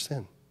for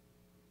sin.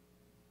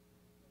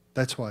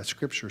 That's why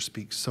Scripture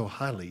speaks so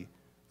highly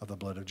of the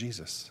blood of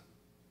Jesus.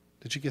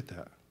 Did you get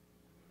that?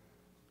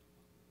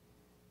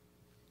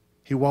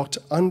 He walked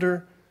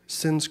under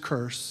sin's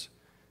curse,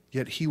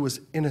 yet he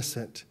was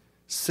innocent,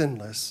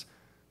 sinless.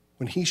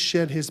 When he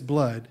shed his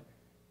blood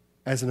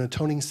as an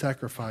atoning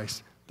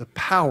sacrifice, the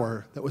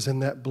power that was in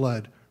that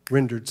blood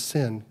rendered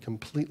sin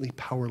completely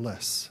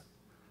powerless.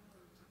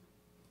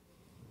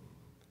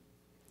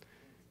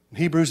 In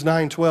Hebrews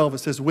 9:12, it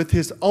says, with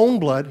his own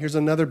blood, here's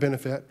another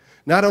benefit.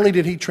 Not only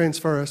did he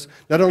transfer us,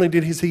 not only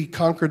did he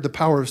conquered the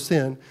power of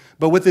sin,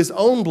 but with his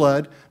own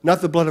blood,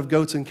 not the blood of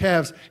goats and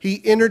calves,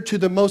 he entered to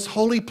the most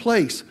holy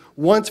place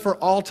once for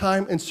all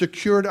time and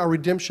secured our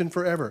redemption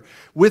forever.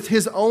 With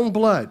his own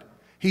blood,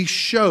 he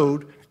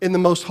showed in the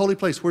most holy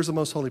place. Where's the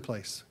most holy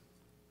place?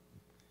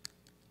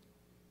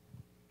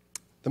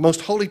 The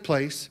most holy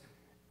place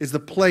is the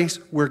place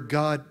where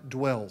God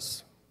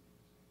dwells.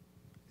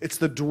 It's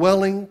the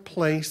dwelling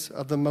place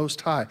of the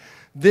Most High.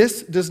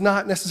 This does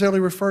not necessarily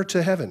refer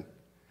to heaven.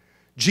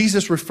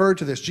 Jesus referred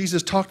to this.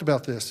 Jesus talked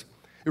about this.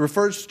 It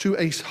refers to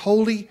a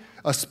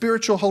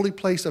spiritual holy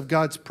place of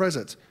God's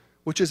presence,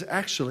 which is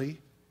actually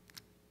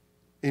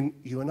in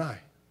you and I.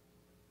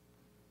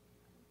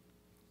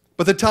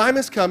 But the time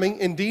is coming,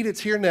 indeed it's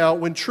here now,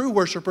 when true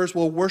worshipers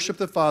will worship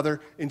the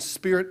Father in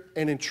spirit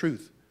and in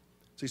truth.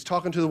 So he's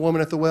talking to the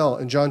woman at the well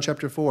in John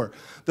chapter 4.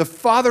 The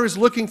Father is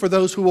looking for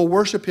those who will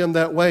worship him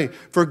that way.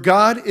 For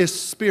God is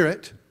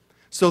spirit,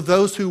 so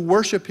those who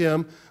worship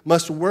him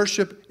must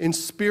worship in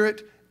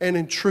spirit and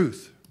in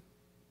truth.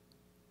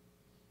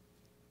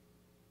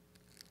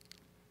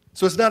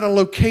 So it's not a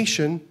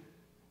location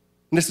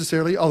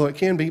necessarily, although it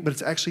can be, but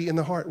it's actually in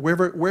the heart.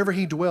 Wherever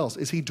he dwells.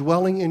 Is he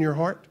dwelling in your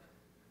heart?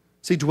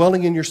 Is he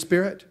dwelling in your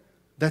spirit?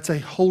 That's a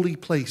holy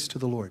place to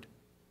the Lord.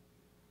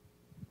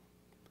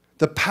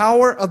 The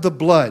power of the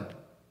blood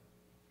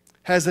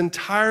has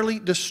entirely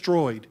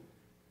destroyed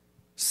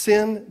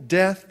sin,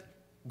 death,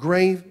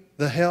 grave,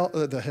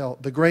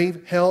 the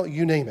grave, hell,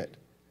 you name it.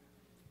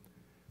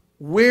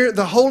 Where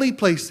the holy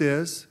place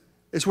is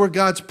where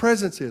God's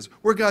presence is.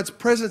 Where God's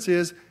presence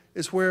is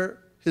where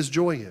his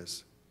joy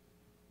is.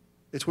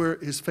 It's where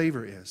his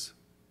favor is.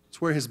 It's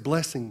where his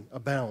blessing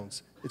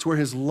abounds. It's where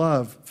his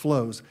love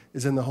flows,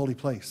 is in the holy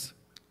place.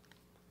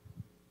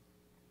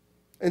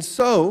 And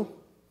so,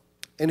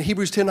 in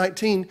Hebrews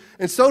 10:19,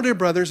 and so, dear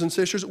brothers and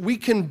sisters, we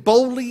can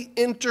boldly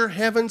enter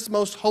heaven's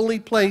most holy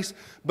place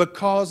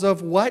because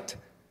of what?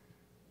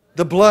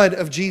 The blood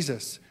of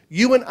Jesus.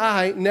 You and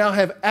I now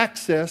have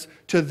access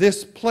to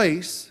this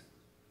place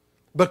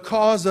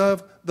because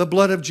of the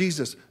blood of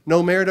Jesus.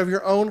 No merit of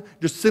your own.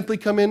 Just simply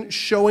come in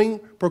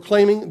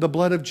proclaiming the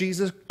blood of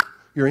Jesus.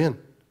 You're in.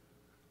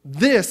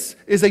 This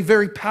is a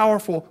very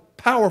powerful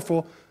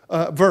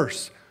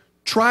verse.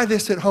 Try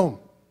this at home.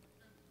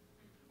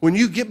 When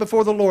you get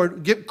before the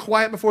Lord, get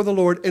quiet before the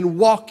Lord and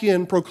walk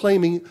in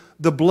proclaiming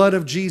the blood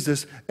of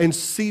Jesus and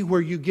see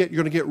where you get.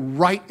 You're going to get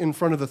right in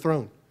front of the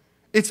throne.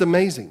 It's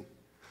amazing.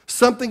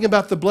 Something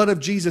about the blood of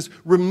Jesus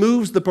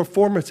removes the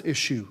performance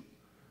issue.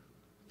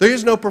 There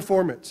is no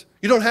performance.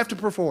 You don't have to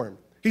perform.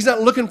 He's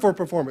not looking for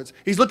performance.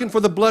 He's looking for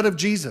the blood of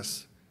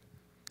Jesus.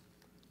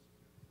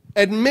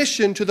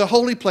 Admission to the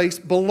holy place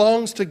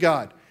belongs to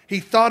God.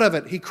 He thought of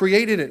it. He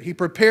created it. He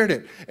prepared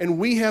it. And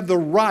we have the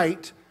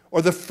right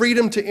or the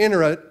freedom to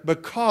enter it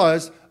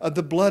because of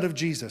the blood of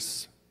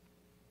Jesus.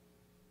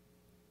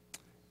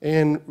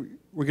 And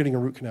we're getting a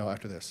root canal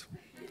after this.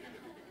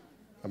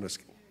 I'm just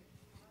kidding.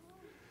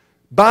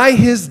 By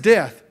his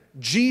death,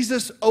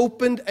 Jesus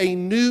opened a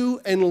new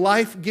and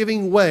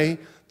life-giving way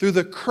through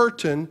the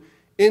curtain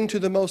into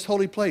the most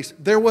holy place.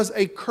 There was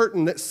a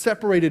curtain that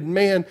separated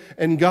man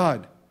and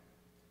God.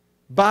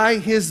 By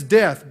his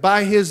death,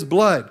 by his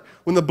blood,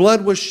 when the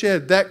blood was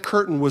shed, that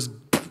curtain was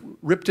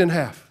ripped in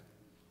half.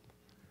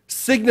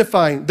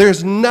 signifying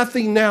there's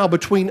nothing now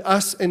between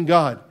us and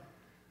God.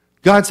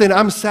 God saying,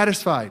 I'm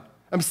satisfied.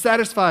 I'm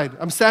satisfied.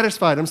 I'm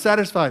satisfied. I'm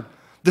satisfied.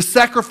 The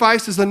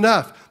sacrifice is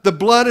enough. The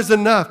blood is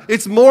enough.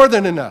 It's more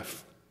than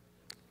enough.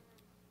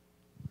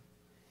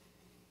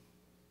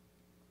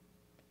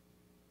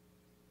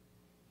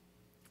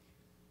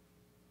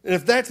 And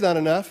if that's not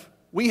enough,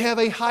 we have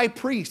a high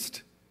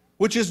priest,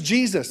 which is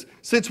Jesus.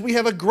 Since we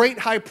have a great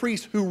high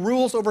priest who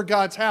rules over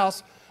God's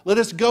house, let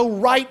us go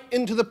right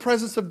into the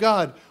presence of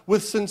God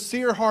with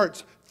sincere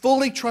hearts,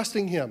 fully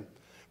trusting Him.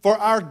 For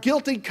our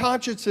guilty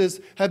consciences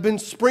have been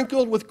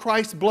sprinkled with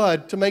Christ's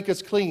blood to make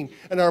us clean,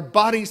 and our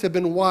bodies have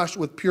been washed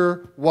with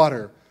pure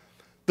water.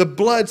 The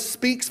blood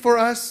speaks for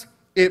us.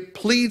 It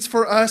pleads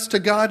for us to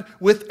God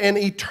with an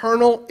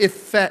eternal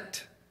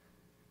effect.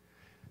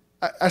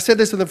 I said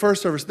this in the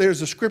first service.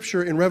 There's a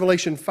scripture in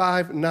Revelation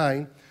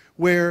 5:9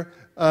 where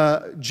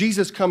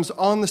Jesus comes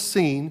on the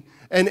scene,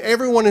 and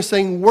everyone is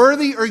saying,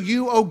 worthy are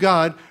you, O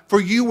God, for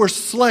you were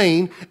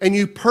slain, and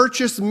you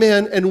purchased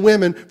men and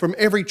women from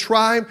every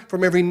tribe,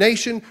 from every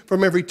nation,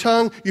 from every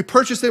tongue. You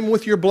purchased them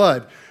with your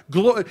blood.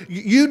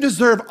 You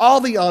deserve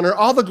all the honor,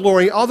 all the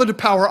glory, all the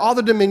power, all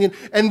the dominion.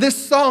 And this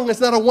song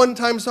is not a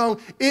one-time song.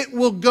 It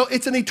will go.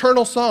 It's an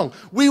eternal song.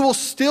 We will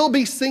still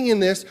be singing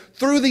this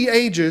through the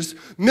ages.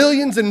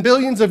 Millions and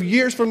billions of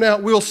years from now,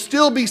 we'll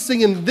still be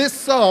singing this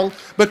song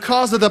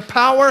because of the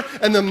power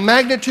and the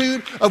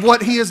magnitude of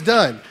what He has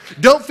done.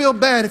 Don't feel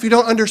bad if you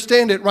don't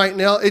understand it right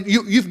now.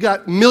 You've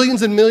got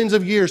millions and millions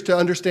of years to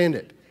understand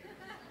it.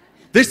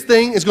 This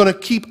thing is going to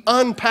keep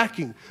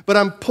unpacking, but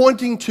I'm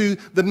pointing to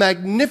the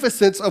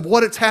magnificence of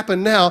what has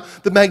happened now,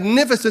 the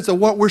magnificence of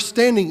what we're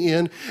standing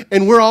in,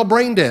 and we're all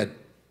brain dead,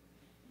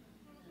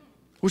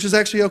 which is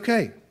actually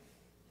okay.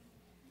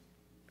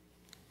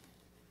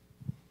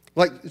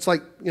 It's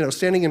like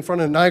standing in front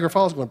of Niagara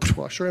Falls going,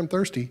 well, I sure am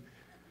thirsty.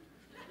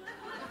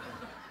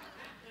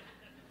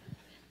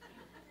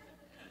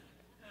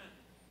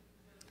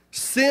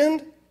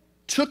 Sin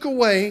took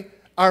away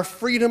our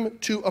freedom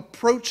to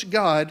approach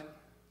God.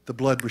 The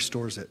blood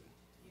restores it.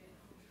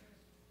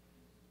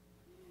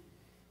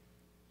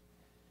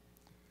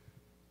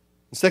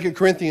 In 2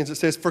 Corinthians it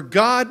says, for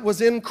God was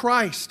in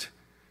Christ,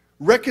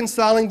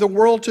 reconciling the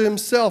world to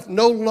Himself,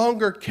 no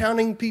longer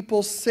counting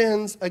people's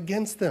sins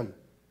against them.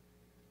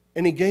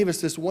 And He gave us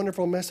this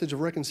wonderful message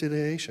of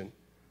reconciliation.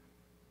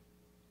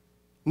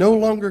 No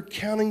longer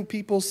counting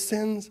people's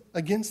sins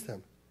against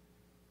them.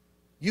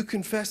 You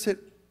confess it,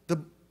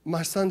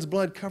 my Son's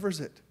blood covers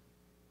it.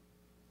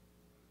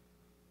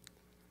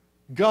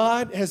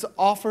 God has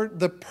offered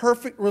the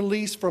perfect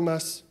release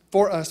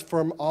for us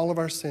from all of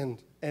our sin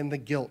and the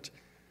guilt.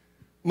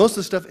 Most of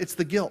the stuff, it's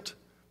the guilt.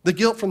 The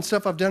guilt from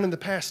stuff I've done in the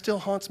past still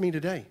haunts me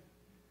today.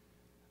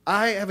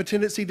 I have a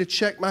tendency to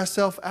check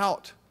myself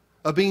out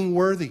of being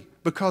worthy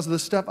because of the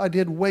stuff I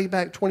did way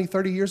back 20,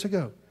 30 years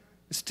ago.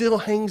 It still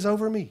hangs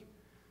over me. And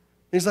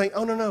He's like,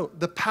 oh, no.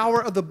 The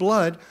power of the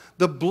blood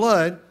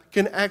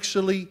can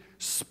actually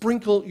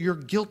sprinkle your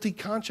guilty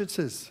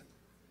consciences.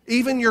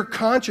 Even your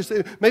conscience.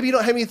 Maybe you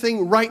don't have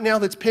anything right now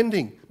that's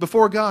pending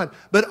before God,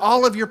 but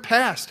all of your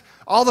past,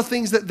 all the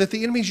things that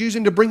the enemy's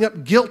using to bring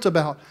up guilt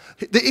about,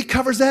 it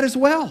covers that as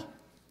well.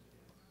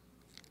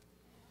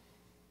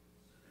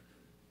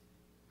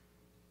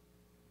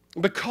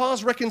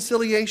 Because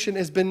reconciliation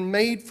has been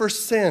made for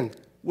sin,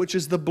 which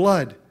is the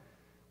blood,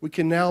 we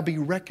can now be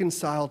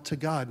reconciled to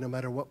God no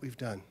matter what we've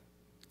done.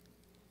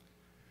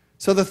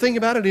 So the thing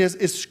about it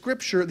is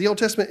Scripture, the Old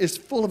Testament is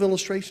full of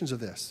illustrations of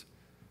this.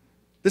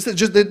 This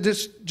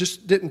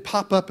just didn't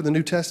pop up in the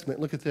New Testament.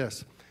 Look at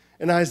this.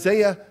 In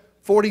Isaiah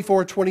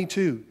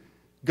 44:22,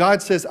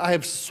 God says, I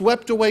have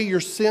swept away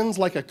your sins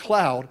like a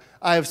cloud.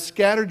 I have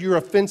scattered your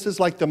offenses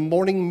like the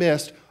morning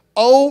mist.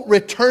 Oh,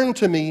 return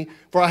to me,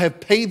 for I have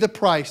paid the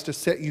price to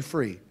set you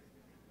free.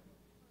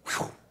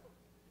 Whew.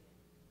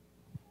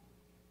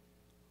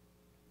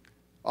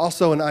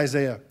 Also in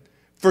Isaiah,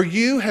 for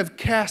you have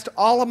cast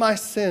all of my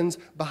sins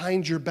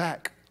behind your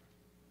back.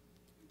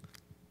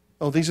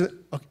 Oh, these are,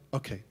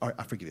 okay, all right,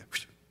 I forgive you.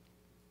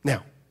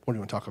 Now, what do you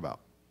want to talk about?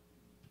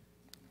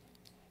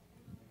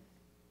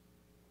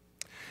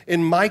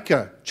 In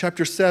Micah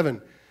chapter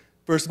 7,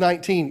 verse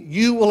 19,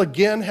 you will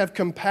again have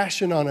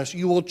compassion on us.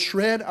 You will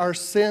tread our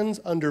sins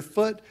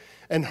underfoot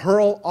and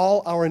hurl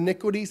all our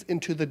iniquities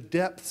into the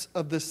depths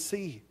of the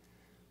sea.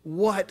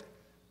 What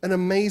an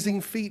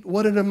amazing feat.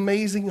 What an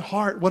amazing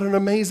heart. What an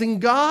amazing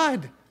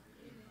God.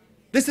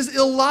 This is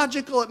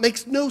illogical. It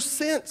makes no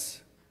sense.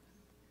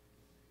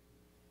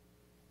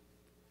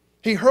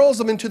 He hurls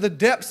them into the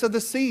depths of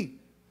the sea.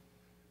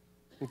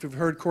 If you've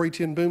heard Corrie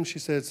ten Boom, she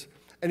says,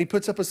 and he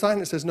puts up a sign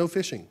that says, no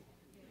fishing.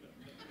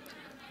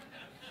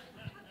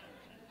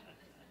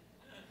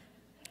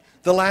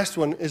 The last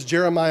one is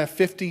Jeremiah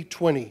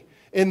 50:20.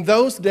 In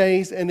those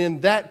days and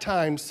in that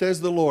time, says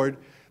the Lord,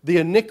 the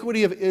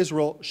iniquity of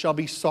Israel shall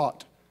be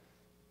sought,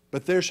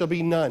 but there shall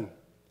be none.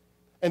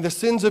 And the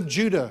sins of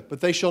Judah,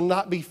 but they shall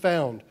not be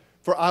found.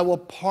 For I will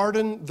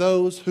pardon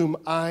those whom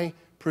I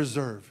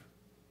preserve.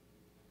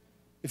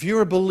 If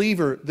you're a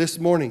believer this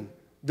morning,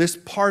 This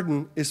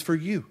pardon is for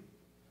you.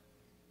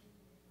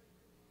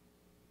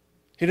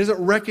 He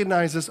doesn't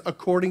recognize us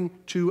according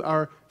to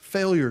our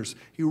failures.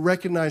 He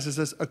recognizes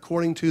us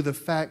according to the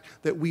fact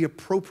that we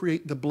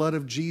appropriate the blood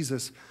of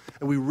Jesus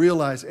and we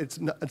realize it's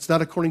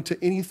not according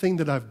to anything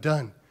that I've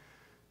done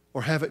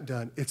or haven't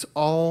done. It's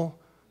all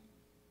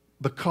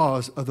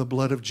because of the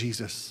blood of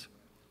Jesus.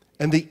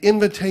 And the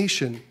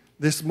invitation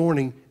this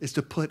morning is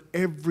to put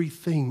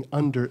everything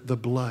under the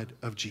blood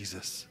of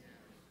Jesus.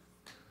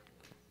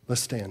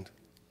 Let's stand.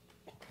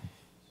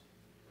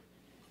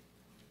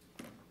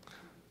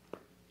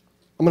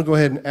 I'm going to go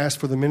ahead and ask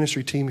for the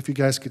ministry team if you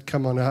guys could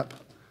come on up.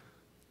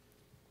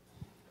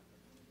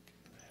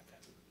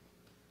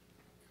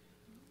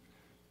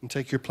 And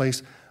take your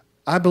place.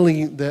 I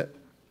believe that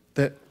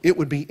it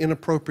would be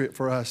inappropriate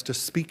for us to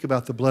speak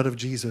about the blood of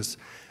Jesus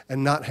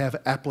and not have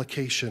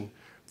application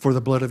for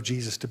the blood of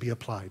Jesus to be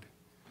applied.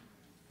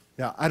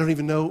 Now, I don't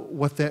even know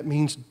what that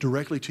means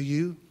directly to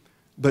you,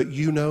 but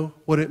you know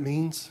what it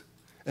means.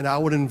 And I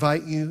would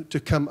invite you to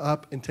come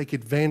up and take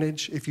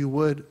advantage, if you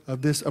would,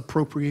 of this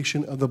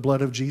appropriation of the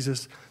blood of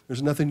Jesus.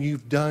 There's nothing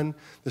you've done.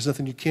 There's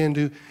nothing you can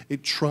do.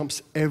 It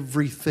trumps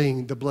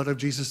everything. The blood of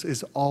Jesus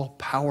is all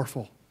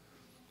powerful.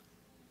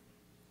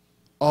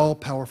 All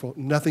powerful.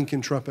 Nothing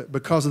can trump it.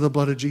 Because of the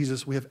blood of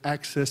Jesus, we have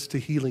access to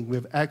healing. We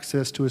have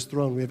access to his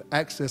throne. We have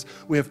access.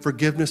 We have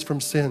forgiveness from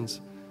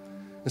sins.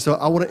 And so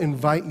I want to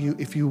invite you,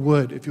 if you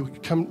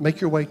would come, make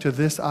your way to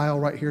this aisle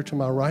right here to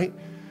my right.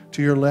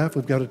 To your left,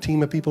 we've got a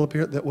team of people up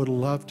here that would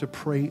love to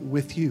pray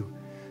with you.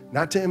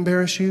 Not to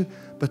embarrass you,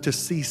 but to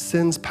see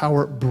sin's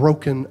power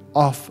broken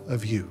off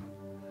of you.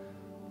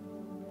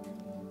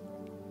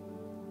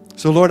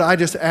 So Lord, I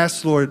just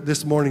ask, Lord,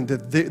 this morning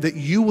that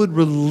you would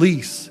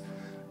release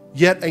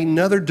yet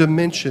another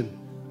dimension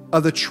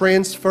of the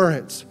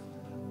transference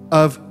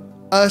of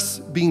us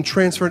being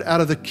transferred out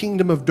of the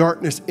kingdom of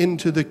darkness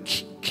into the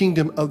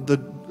kingdom of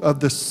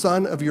the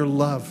Son of your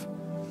love.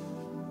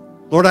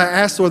 Lord, I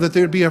ask, Lord, that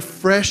there would be a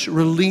fresh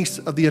release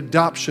of the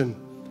adoption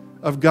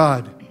of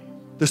God.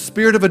 The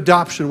spirit of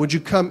adoption, would you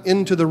come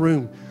into the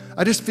room?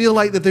 I just feel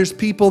like that there's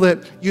people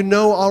that you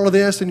know all of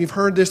this and you've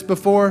heard this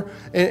before,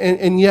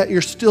 and yet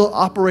you're still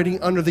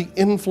operating under the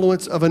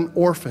influence of an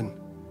orphan.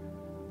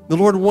 The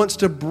Lord wants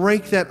to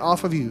break that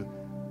off of you.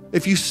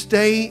 If you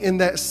stay in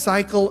that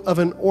cycle of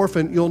an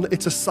orphan,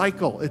 it's a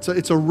cycle.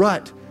 It's a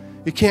rut.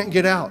 You can't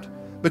get out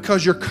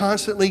because you're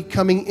constantly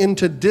coming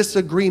into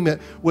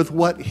disagreement with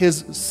what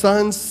his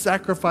son's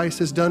sacrifice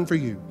has done for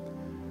you.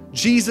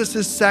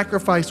 Jesus'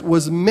 sacrifice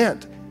was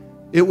meant,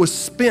 it was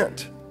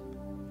spent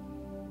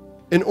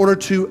in order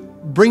to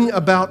bring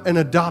about an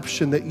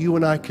adoption that you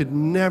and I could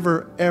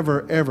never,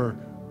 ever, ever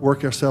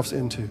work ourselves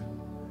into.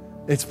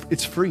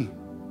 It's free.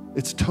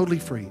 It's totally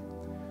free.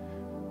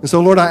 And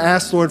so, Lord, I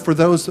ask, Lord, for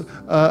those,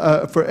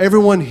 for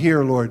everyone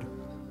here, Lord,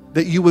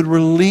 that you would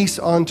release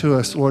onto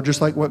us, Lord, just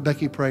like what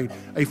Becky prayed,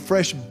 a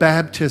fresh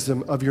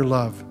baptism of your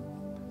love.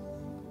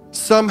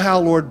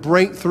 Somehow, Lord,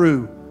 break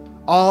through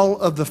all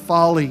of the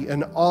folly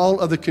and all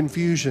of the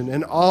confusion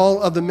and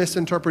all of the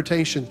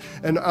misinterpretation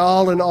and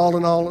all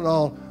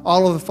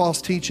of the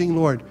false teaching,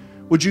 Lord.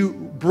 Would you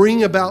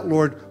bring about,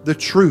 Lord, the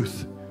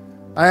truth?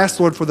 I ask,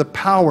 Lord, for the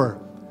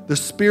power, the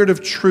spirit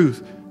of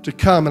truth to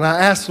come. And I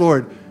ask,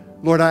 Lord,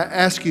 I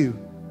ask you,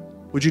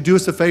 would you do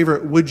us a favor?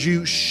 Would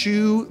you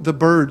shoo the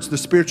birds, the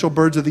spiritual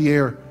birds of the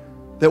air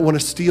that want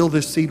to steal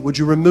this seed? Would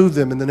you remove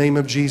them in the name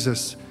of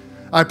Jesus?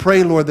 I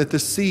pray, Lord, that the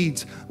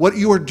seeds, what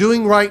you are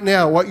doing right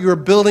now, what you are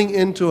building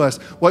into us,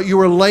 what you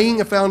are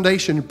laying a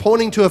foundation,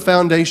 pointing to a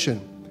foundation.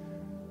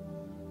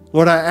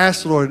 Lord, I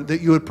ask, Lord,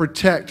 that you would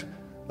protect,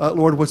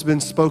 Lord, what's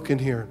been spoken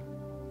here.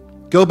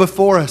 Go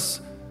before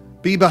us.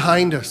 Be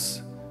behind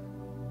us.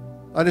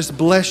 I just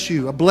bless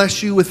you. I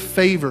bless you with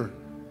favor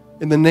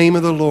in the name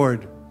of the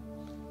Lord.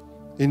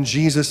 In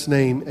Jesus'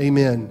 name,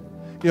 amen.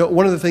 You know,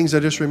 one of the things I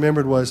just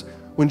remembered was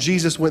when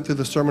Jesus went through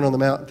the Sermon on the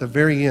Mount at the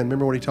very end,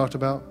 remember what he talked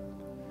about?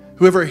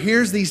 Whoever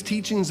hears these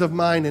teachings of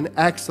mine and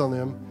acts on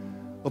them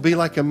will be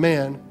like a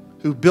man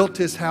who built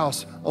his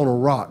house on a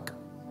rock.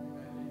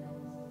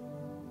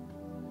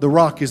 The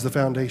rock is the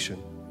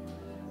foundation.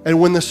 And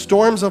when the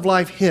storms of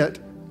life hit,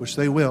 which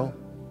they will,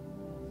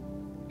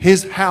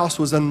 his house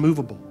was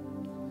unmovable.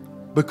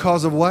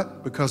 Because of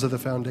what? Because of the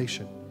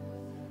foundation.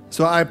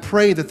 So I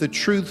pray that the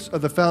truths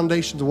of the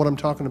foundations of what I'm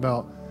talking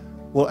about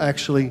will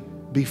actually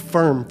be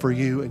firm for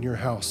you and your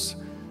house.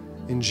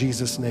 In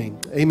Jesus' name,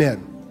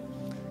 amen.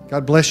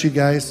 God bless you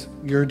guys.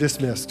 You're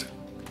dismissed.